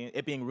 seemingly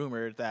it being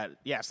rumored that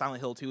Silent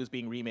Hill 2 is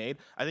being remade,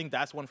 I think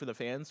that's one for the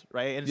fans,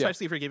 right? And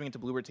especially if you're giving it to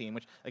Bloober Team,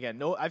 which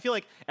again, I feel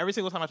like every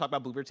single time I talk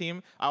about Bloober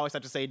Team, I always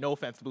have to say no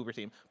offense to Bloober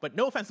Team, but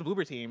no offense to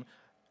Bloober Team.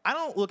 I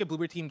don't look at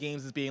Bloober Team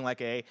games as being like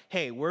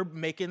hey, we're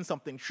making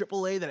something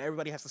AAA that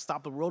everybody has to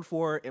stop the world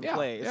for and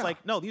play. It's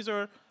like, no, these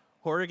are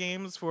horror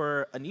games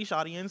for a niche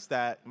audience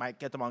that might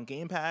get them on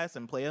Game Pass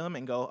and play them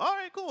and go, all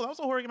right, cool, that was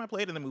a horror game I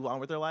played, and then move on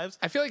with their lives.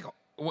 I feel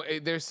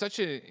like there's such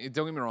a,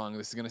 don't get me wrong,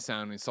 this is going to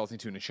sound insulting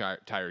to an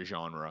entire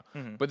genre,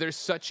 but there's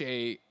such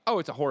a,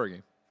 it's a horror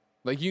game.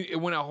 Like,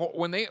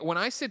 when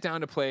I sit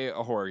down to play a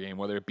horror game,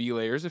 whether it be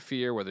Layers of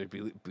Fear, whether it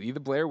be the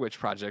Blair Witch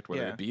Project,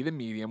 whether it be the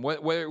Medium,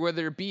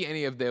 whether it be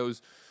any of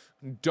those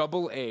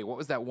AA, what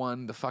was that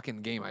one, the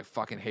fucking game I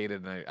fucking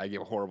hated and I gave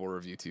a horrible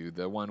review to,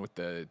 the one with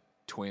the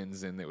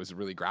twins and it was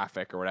really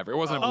graphic or whatever. It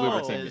wasn't a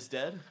Bloober Team. Is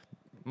dead?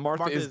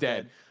 Martha is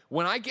dead.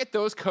 When I get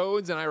those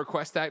codes and I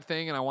request that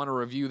thing and I want to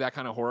review that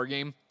kind of horror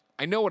game,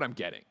 I know what I'm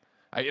getting.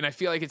 And I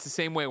feel like it's the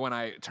same way when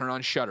I turn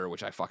on Shudder,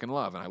 which I fucking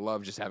love, and I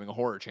love just having a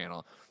horror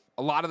channel.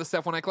 A lot of the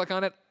stuff when I click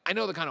on it, I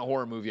know the kind of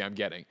horror movie I'm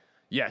getting.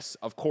 Yes,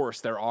 of course,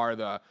 there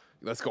are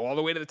let's go all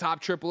the way to the top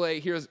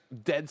AAA. Here's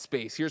Dead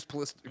Space. Here's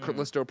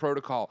Callisto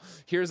Protocol.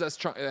 Here's us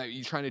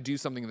trying to do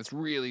something that's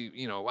really,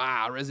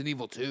 Resident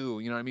Evil 2.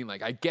 You know what I mean?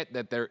 Like, I get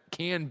that there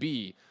can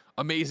be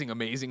amazing,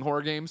 amazing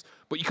horror games,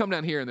 but you come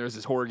down here and there's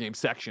this horror game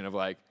section of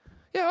like,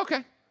 yeah,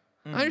 okay.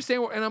 I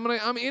understand, and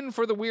I'm in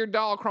for the weird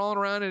doll crawling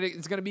around, and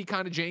it's gonna be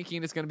kind of janky,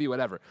 and it's gonna be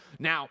whatever.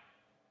 Now,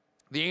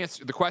 the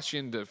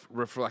question to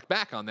reflect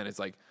back on then is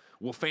like,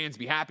 will fans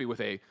be happy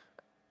with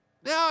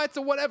no, it's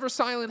a whatever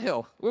Silent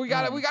Hill. We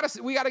got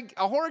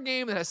a horror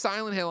game that has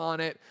Silent Hill on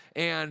it,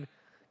 and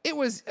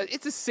it's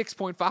a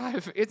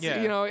 6.5. It's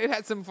it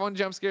had some fun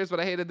jump scares,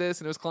 but I hated this,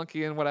 and it was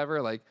clunky and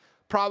whatever. Like,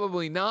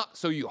 probably not.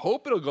 So you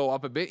hope it'll go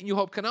up a bit, and you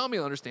hope Konami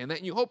will understand that,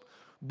 and you hope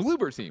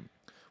Bloober Team,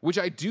 which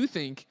I do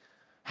think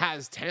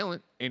has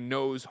talent and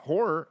knows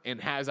horror and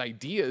has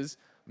ideas,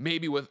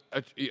 maybe with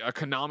a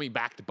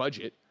Konami-backed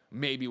budget,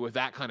 maybe with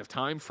that kind of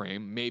time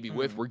frame, maybe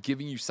with we're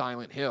giving you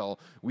Silent Hill.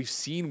 We've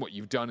seen what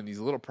you've done in these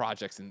little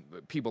projects, and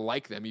people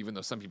like them, even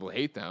though some people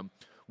hate them.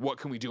 What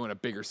can we do on a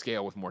bigger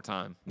scale with more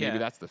time? Maybe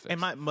that's the fix.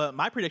 And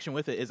my prediction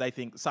with it is I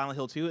think Silent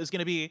Hill 2 is going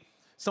to be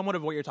somewhat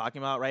of what you're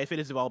talking about, right? If it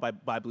is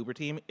developed by Bloober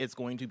Team, it's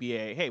going to be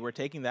hey, we're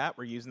taking that,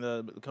 we're using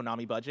the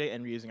Konami budget,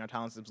 and we're using our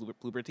talents as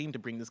Bloober Team to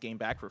bring this game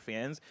back for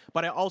fans.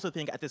 But I also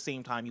think at the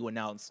same time you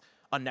announce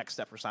a next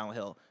step for Silent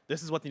Hill.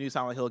 This is what the new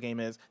Silent Hill game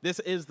is. This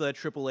is the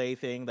AAA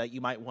thing that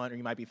you might want, or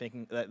you might be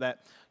thinking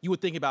that you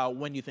would think about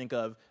when you think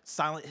of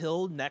Silent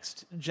Hill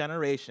next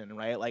generation,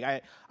 right? Like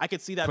I could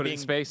see that Put being it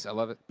in space. I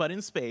love it. But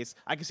in space,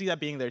 I can see that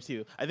being there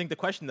too. I think the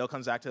question though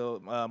comes back to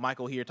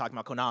Michael here talking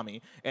about Konami,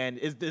 and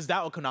is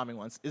that what Konami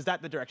wants? Is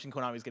that the direction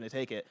Konami is going to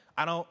take it?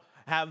 I don't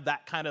have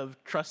that kind of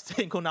trust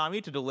in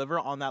Konami to deliver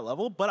on that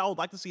level, but I would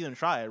like to see them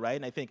try it, right?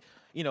 And I think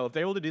if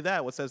they're able to do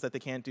that, what says that they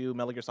can't do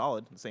Metal Gear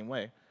Solid the same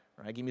way?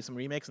 Right, give me some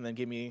remakes and then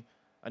give me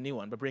a new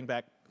one, but bring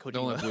back Kojima.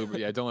 Don't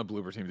let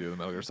Bloober Team do the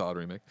Metal Gear Solid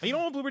remake. You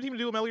don't want Bloober Team to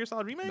do a Metal Gear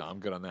Solid remake? No, I'm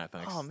good on that.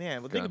 Thanks. Oh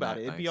man, well Good think on about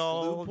that, it. It'd be thanks.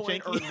 all Blue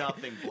point janky. or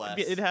nothing, bless.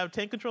 It'd have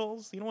tank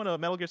controls. You don't want a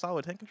Metal Gear Solid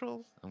with tank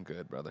controls? I'm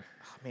good, brother.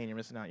 Oh, man, you're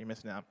missing out. You're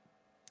missing out.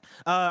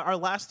 Our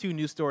last two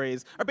news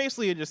stories are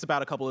basically just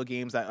about a couple of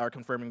games that are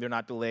confirming they're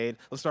not delayed.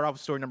 Let's start off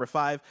with story number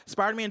 5.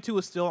 Spider-Man 2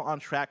 is still on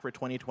track for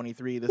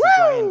 2023. This is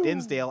Ryan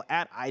Dinsdale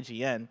at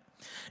IGN.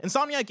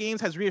 Insomniac Games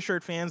has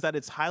reassured fans that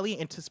its highly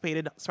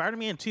anticipated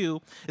Spider-Man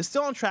 2 is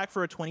still on track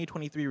for a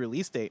 2023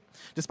 release date,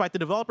 despite the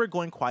developer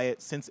going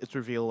quiet since its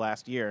reveal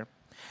last year.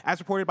 As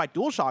reported by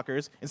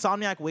DualShockers,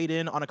 Insomniac weighed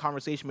in on a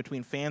conversation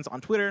between fans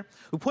on Twitter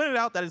who pointed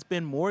out that it's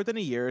been more than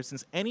a year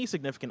since any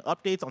significant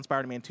updates on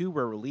Spider-Man 2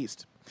 were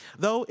released.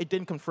 Though it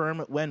didn't confirm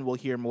when we'll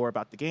hear more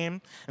about the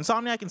game,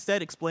 Insomniac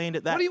instead explained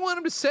that... What do you want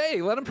him to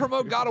say? Let him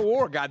promote God of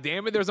War,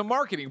 goddammit. There's a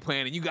marketing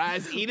plan, and you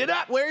guys eat it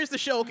up. Where's the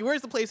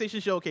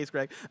PlayStation Showcase,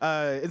 Greg?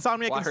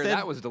 Insomniac Well, I instead... heard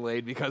that was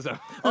delayed because of...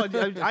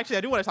 Actually,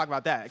 I do want to talk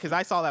about that, because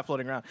I saw that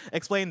floating around.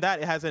 Explained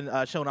that it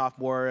hasn't shown off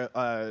more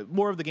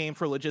of the game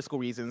for logistical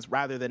reasons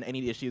rather than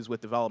any issues with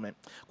development.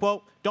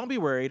 Quote, "Don't be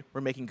worried, we're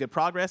making good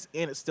progress,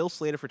 and it's still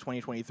slated for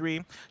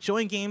 2023.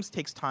 Showing games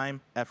takes time,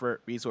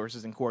 effort,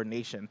 resources, and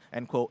coordination,"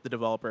 end quote, the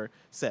developer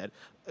said.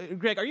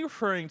 Greg, are you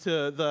referring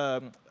to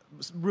the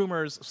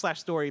rumors /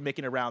 story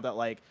making around that,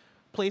 like,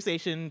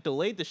 PlayStation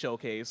delayed the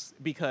showcase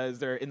because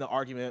they're in the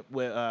argument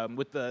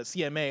with the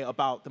CMA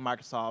about the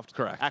Microsoft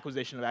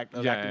acquisition of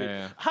Activision?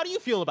 Yeah. How do you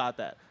feel about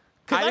that?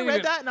 Because I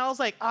read that and I was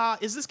like,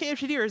 is this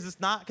KFGD or is this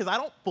not? Because I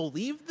don't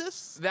believe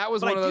this. That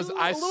was one of those,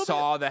 I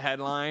saw the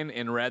headline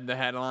and read the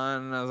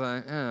headline, and I was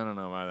like, I don't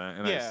know about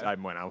that. And I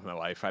went out with my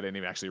life. I didn't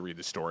even actually read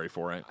the story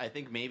for it. I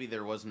think maybe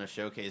there wasn't a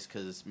showcase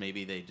because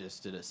maybe they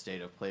just did a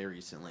State of Play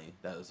recently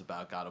that was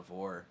about God of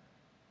War.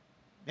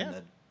 Yeah. And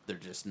that they're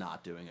just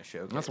not doing a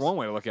showcase. That's one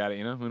way to look at it,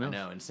 Who knows? I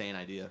know, insane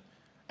idea.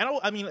 And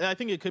I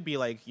think it could be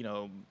like,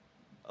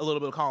 a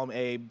little bit of column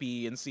A,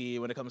 B, and C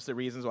when it comes to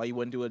reasons why you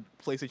wouldn't do a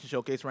PlayStation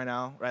Showcase right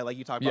now, right? Like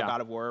you talked about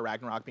God of War,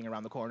 Ragnarok being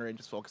around the corner, and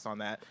just focus on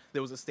that.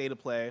 There was a State of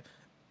Play.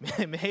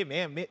 Hey,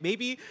 man,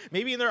 maybe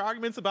in their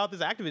arguments about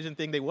this Activision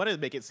thing, they wanted to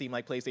make it seem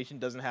like PlayStation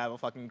doesn't have a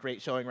fucking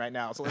great showing right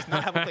now, so let's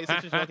not have a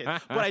PlayStation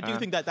Showcase. But I do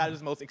think that is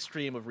the most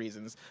extreme of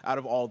reasons out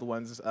of all the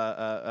ones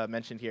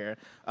mentioned here.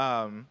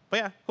 But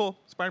yeah, cool.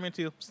 Spider-Man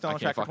 2, still on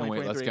track for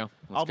 2023. Let's go.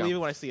 I'll believe it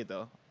when I see it,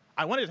 though.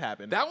 I want it to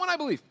happen. That one I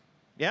believe.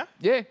 Yeah?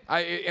 Yeah.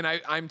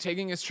 I'm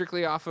taking it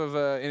strictly off of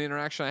an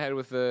interaction I had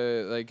with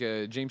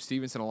James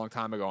Stevenson a long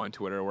time ago on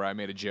Twitter where I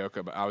made a joke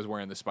about I was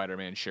wearing the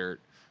Spider-Man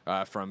shirt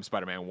from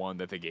Spider-Man 1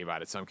 that they gave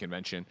out at some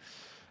convention.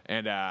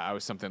 And I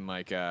was something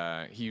like,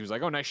 he was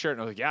like, "Oh, nice shirt."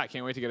 And I was like, "Yeah, I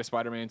can't wait to get a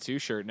Spider-Man 2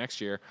 shirt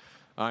next year."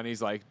 And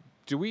he's like,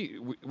 we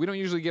don't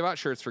usually give out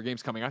shirts for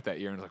games coming out that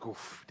year. And I was like,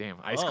 oof, damn,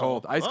 ice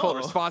cold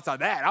response on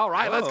that. All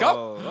right, let's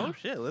go. Oh,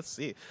 shit, let's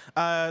see.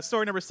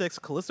 Story number 6,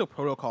 Callisto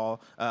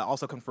Protocol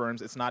also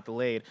confirms it's not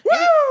delayed.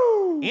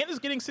 Woo! And is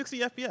getting 60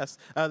 FPS.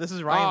 This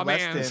is Ryan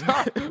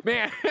Weston.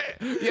 Man.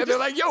 Yeah, they're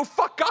like, yo,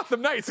 fuck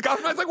Gotham Knights.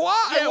 Gotham Knights like,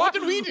 why? Yeah, what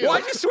did we do?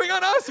 Why'd you swing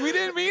on us? We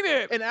didn't mean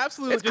it. An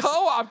absolute It's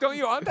co-op. Don't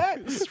you want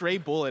that? Stray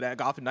bullet at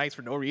Gotham Knights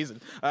for no reason.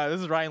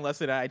 This is Ryan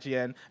Weston at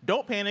IGN.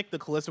 Don't panic, the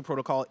Callisto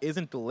Protocol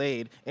isn't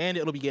delayed, and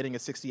it'll be getting a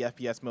 60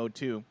 FPS mode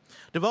too.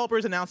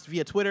 Developers announced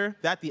via Twitter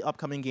that the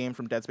upcoming game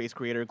from Dead Space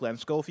creator Glenn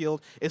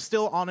Schofield is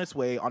still on its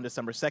way on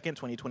December 2nd,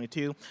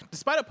 2022,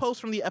 despite a post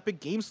from the Epic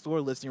Games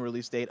Store listing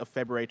release date of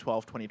February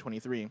 12,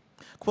 2023.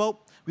 Quote,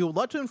 "We would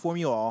love to inform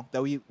you all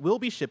that we will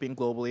be shipping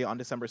globally on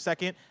December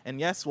 2nd, and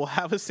yes, we'll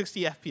have a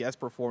 60 FPS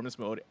performance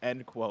mode,"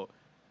 end quote.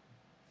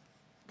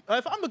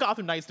 If I'm the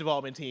Gotham Knights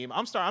development team,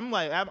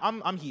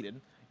 I'm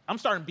heated. I'm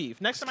starting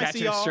beef. Next time I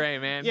see y'all, stray,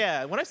 man.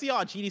 Yeah, when I see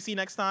y'all at GDC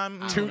next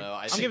time,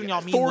 I'm giving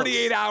y'all mean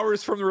 48 looks.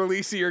 hours from the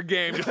release of your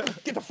game.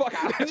 Just get the fuck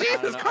out of here.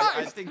 Jesus Christ.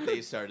 I think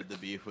they started the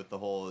beef with the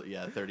whole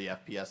 30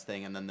 FPS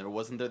thing, and then there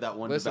wasn't that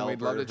one Listen, we'd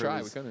developer love to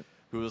try. We couldn't.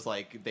 who was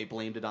like, they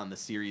blamed it on the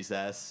Series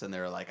S, and they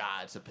were like,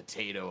 it's a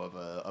potato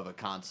of a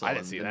console. I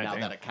didn't see that. Now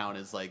thing. that account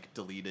is like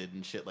deleted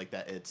and shit like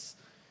that. It's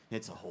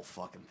a whole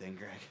fucking thing,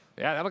 Greg.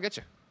 Yeah, that'll get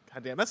you.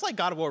 God damn, that's like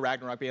God of War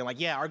Ragnarok being like,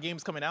 yeah, our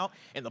game's coming out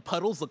and the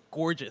puddles look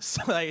gorgeous.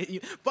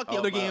 Like, fuck the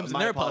other games and my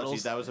their apologies.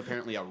 puddles. That was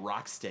apparently a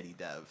Rocksteady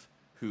dev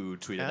who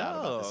tweeted out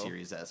about the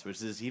Series S,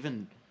 which is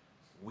even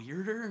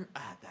weirder.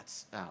 I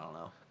don't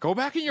know. Go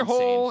back in your Insane.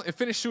 hole and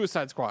finish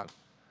Suicide Squad.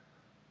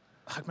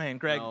 Fuck, man,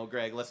 Greg. No,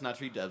 Greg, let's not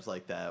treat devs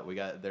like that.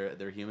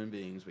 They're human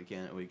beings. We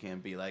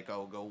can't be like,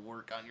 oh, go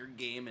work on your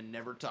game and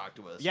never talk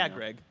to us. Yeah, you know?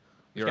 Greg.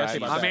 You're Gotta say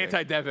right. about I'm that.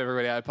 anti-dev,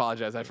 everybody. I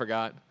apologize. I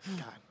forgot.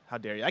 God, how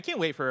dare you? I can't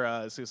wait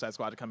for Suicide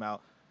Squad to come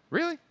out.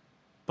 Really?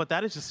 But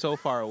that is just so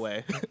far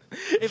away.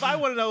 If I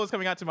want to know what's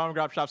coming out to mom and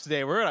grop shops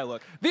today, where would I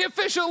look? The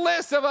official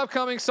list of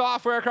upcoming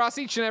software across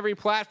each and every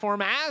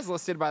platform as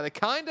listed by the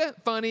Kinda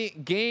Funny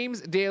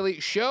Games Daily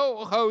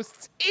Show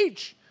hosts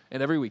each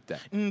and every weekday.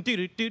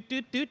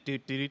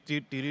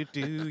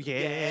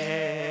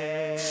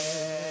 Yeah.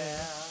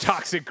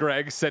 Toxic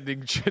Greg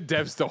sending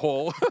devs to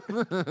hole.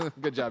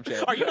 Good job,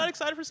 Chad. Are you not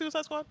excited for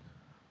Suicide Squad?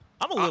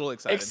 I'm a little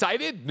excited.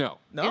 Excited? No.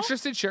 No?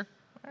 Interested? Sure.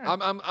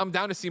 I'm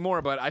down to see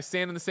more, but I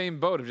stand in the same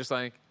boat of just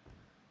like,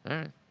 all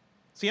right.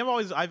 See, I've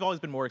always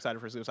been more excited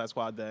for Suicide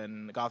Squad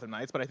than Gotham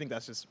Knights, but I think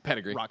that's just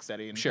Pedigree.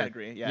 Rocksteady and Sure.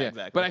 pedigree. Yeah,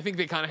 exactly. But I think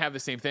they kind of have the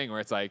same thing where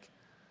it's like,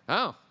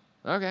 oh,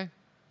 okay.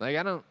 Like,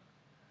 I'm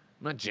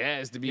not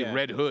jazzed to be Yeah.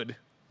 Red Hood.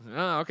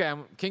 Oh, okay.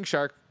 I'm King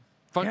Shark.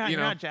 Fun, yeah, you you're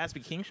know. not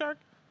Jaspy King Shark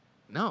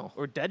No.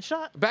 or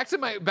Deadshot? Back to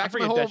my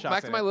forget whole Deadshot's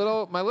back to in my it.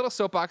 little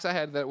soapbox I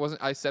had that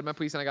wasn't. I said my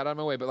piece and I got out of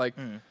my way, but like,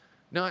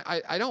 no,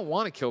 I don't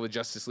want to kill the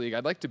Justice League.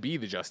 I'd like to be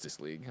the Justice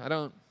League. I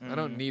don't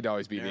need to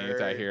always be the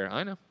anti here.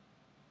 I know.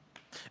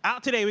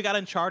 Out today, we got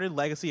Uncharted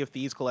Legacy of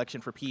Thieves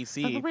Collection for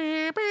PC.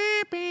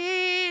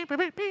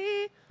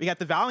 We got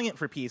The Valiant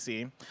for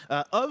PC.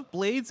 Of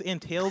Blades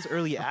and Tales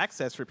Early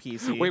Access for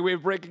PC. Wait!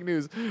 Breaking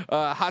news!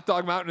 Hot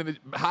Dog Mountain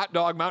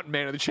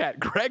Man in the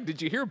chat. Greg,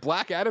 did you hear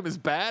Black Adam is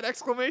bad?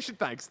 Exclamation!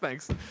 Thanks.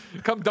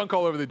 Come dunk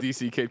all over the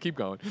DC kid. Keep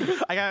going.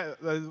 I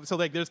got so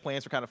like there's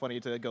plans for Kind of Funny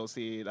to go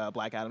see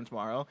Black Adam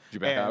tomorrow. Did you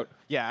back out?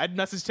 Yeah, I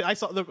messaged him.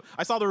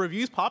 I saw the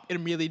reviews pop and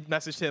immediately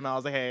messaged him. I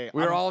was like, hey,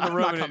 We were all in the I'm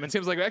room, not and coming.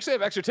 Tim's like, we actually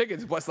have extra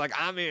tickets. Bless like,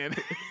 I'm in.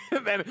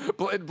 And then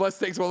Bless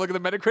takes one look at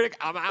the Metacritic.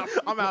 I'm out.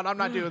 I'm out. I'm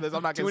not doing this.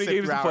 I'm not Too going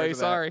many to sit games through to hours play.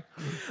 of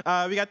that.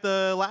 Sorry. We got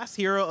the last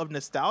hero of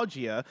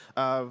nostalgia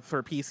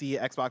for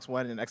PC, Xbox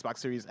One, and Xbox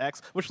Series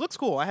X, which looks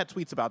cool. I had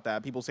tweets about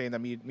that. People saying that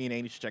me and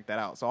Andy should check that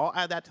out. So I'll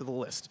add that to the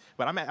list.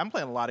 But I'm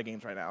playing a lot of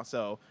games right now,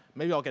 so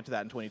maybe I'll get to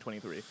that in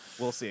 2023.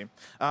 We'll see.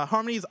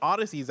 Harmony's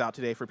Odyssey is out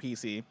today for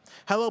PC.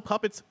 Hello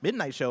Puppets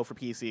Midnight Show for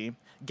PC.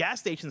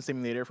 Gas Station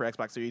Simulator for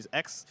Xbox Series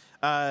X.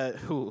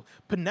 Pneumo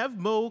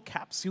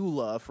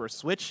Capsula for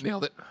Switch.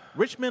 Nailed it.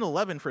 Richmond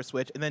 11 for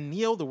Switch, and then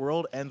Neo: The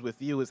World Ends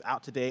With You is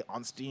out today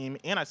on Steam,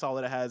 and I saw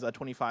that it has a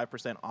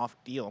 25% off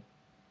deal.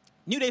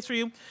 New dates for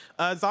you.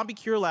 Zombie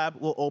Cure Lab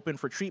will open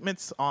for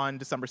treatments on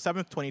December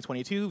 7th,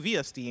 2022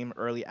 via Steam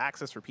Early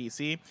Access for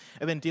PC.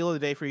 And then deal of the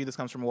day for you, this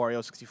comes from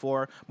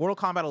Wario64. Mortal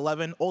Kombat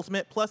 11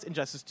 Ultimate plus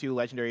Injustice 2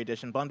 Legendary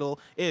Edition bundle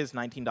is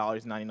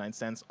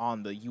 $19.99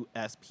 on the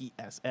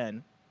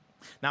USPSN.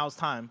 Now it's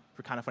time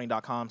for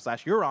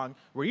kindafunny.com/you're-wrong,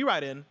 where you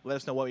write in, let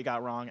us know what we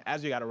got wrong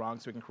as you got it wrong,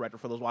 so we can correct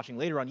it for those watching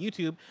later on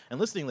YouTube and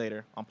listening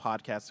later on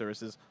podcast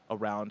services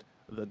around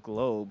the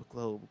globe.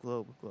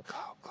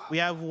 We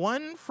have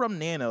one from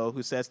Nano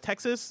who says,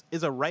 Texas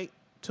is a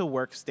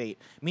right-to-work state,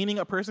 meaning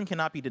a person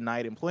cannot be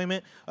denied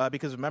employment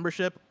because of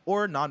membership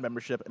or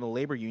non-membership in a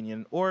labor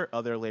union or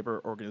other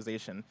labor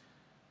organization.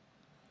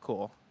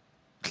 Cool.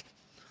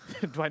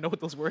 Do I know what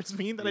those words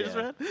mean that I just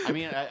read? I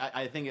mean,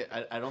 I think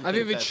I don't. I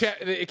think that's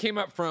it came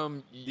up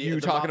from you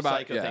the talking Mob about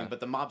Psycho thing, but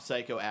the Mob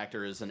Psycho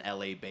actor is an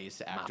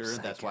LA-based actor.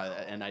 That's why,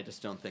 and I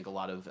just don't think a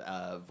lot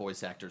of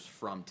voice actors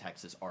from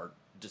Texas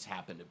just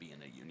happen to be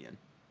in a union.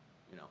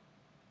 You know.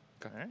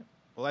 All right.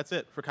 Well, that's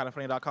it for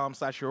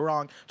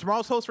kindafunny.com/you're-wrong.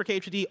 Tomorrow's hosts for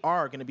KHD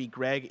are going to be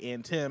Greg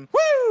and Tim.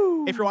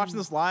 Woo! If you're watching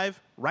this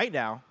live right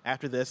now,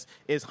 after this,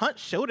 is Hunt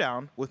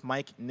Showdown with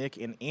Mike, Nick,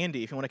 and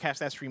Andy. If you want to catch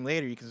that stream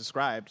later, you can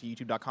subscribe to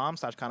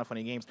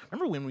youtube.com/kindafunnygames.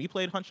 Remember when we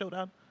played Hunt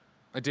Showdown?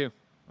 I do.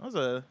 That was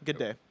a good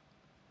day.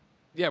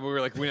 Yeah, but we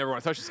were like, we never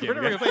want to touch this game We're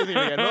never again. going to play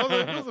this game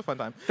again. It was a fun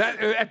time.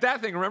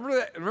 That thing.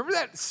 Remember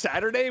that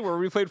Saturday where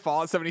we played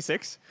Fallout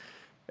 76?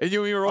 And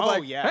we were both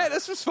like, yeah. hey,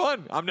 this was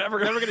fun. I'm never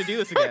gonna do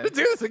this again. do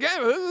this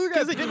again.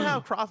 Because they didn't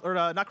have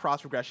not cross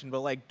progression,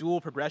 but like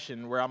dual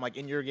progression, where I'm like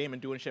in your game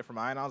and doing shit for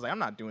mine. I was like, I'm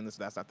not doing this.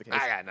 That's not the case.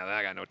 I got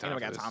no time. I for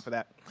got this. time for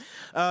that.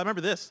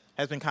 Remember, this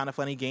has been Kinda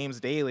Funny Games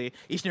Daily,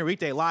 each and every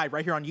weekday live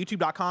right here on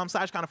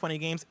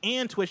youtube.com/kindafunnygames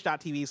and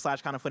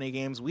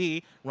twitch.tv/kindafunnygames.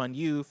 We run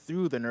you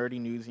through the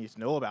nerdy news you need to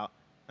know about.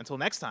 Until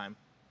next time,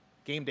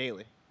 Game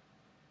Daily.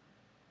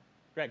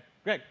 Greg,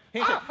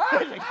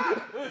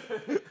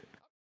 handshake.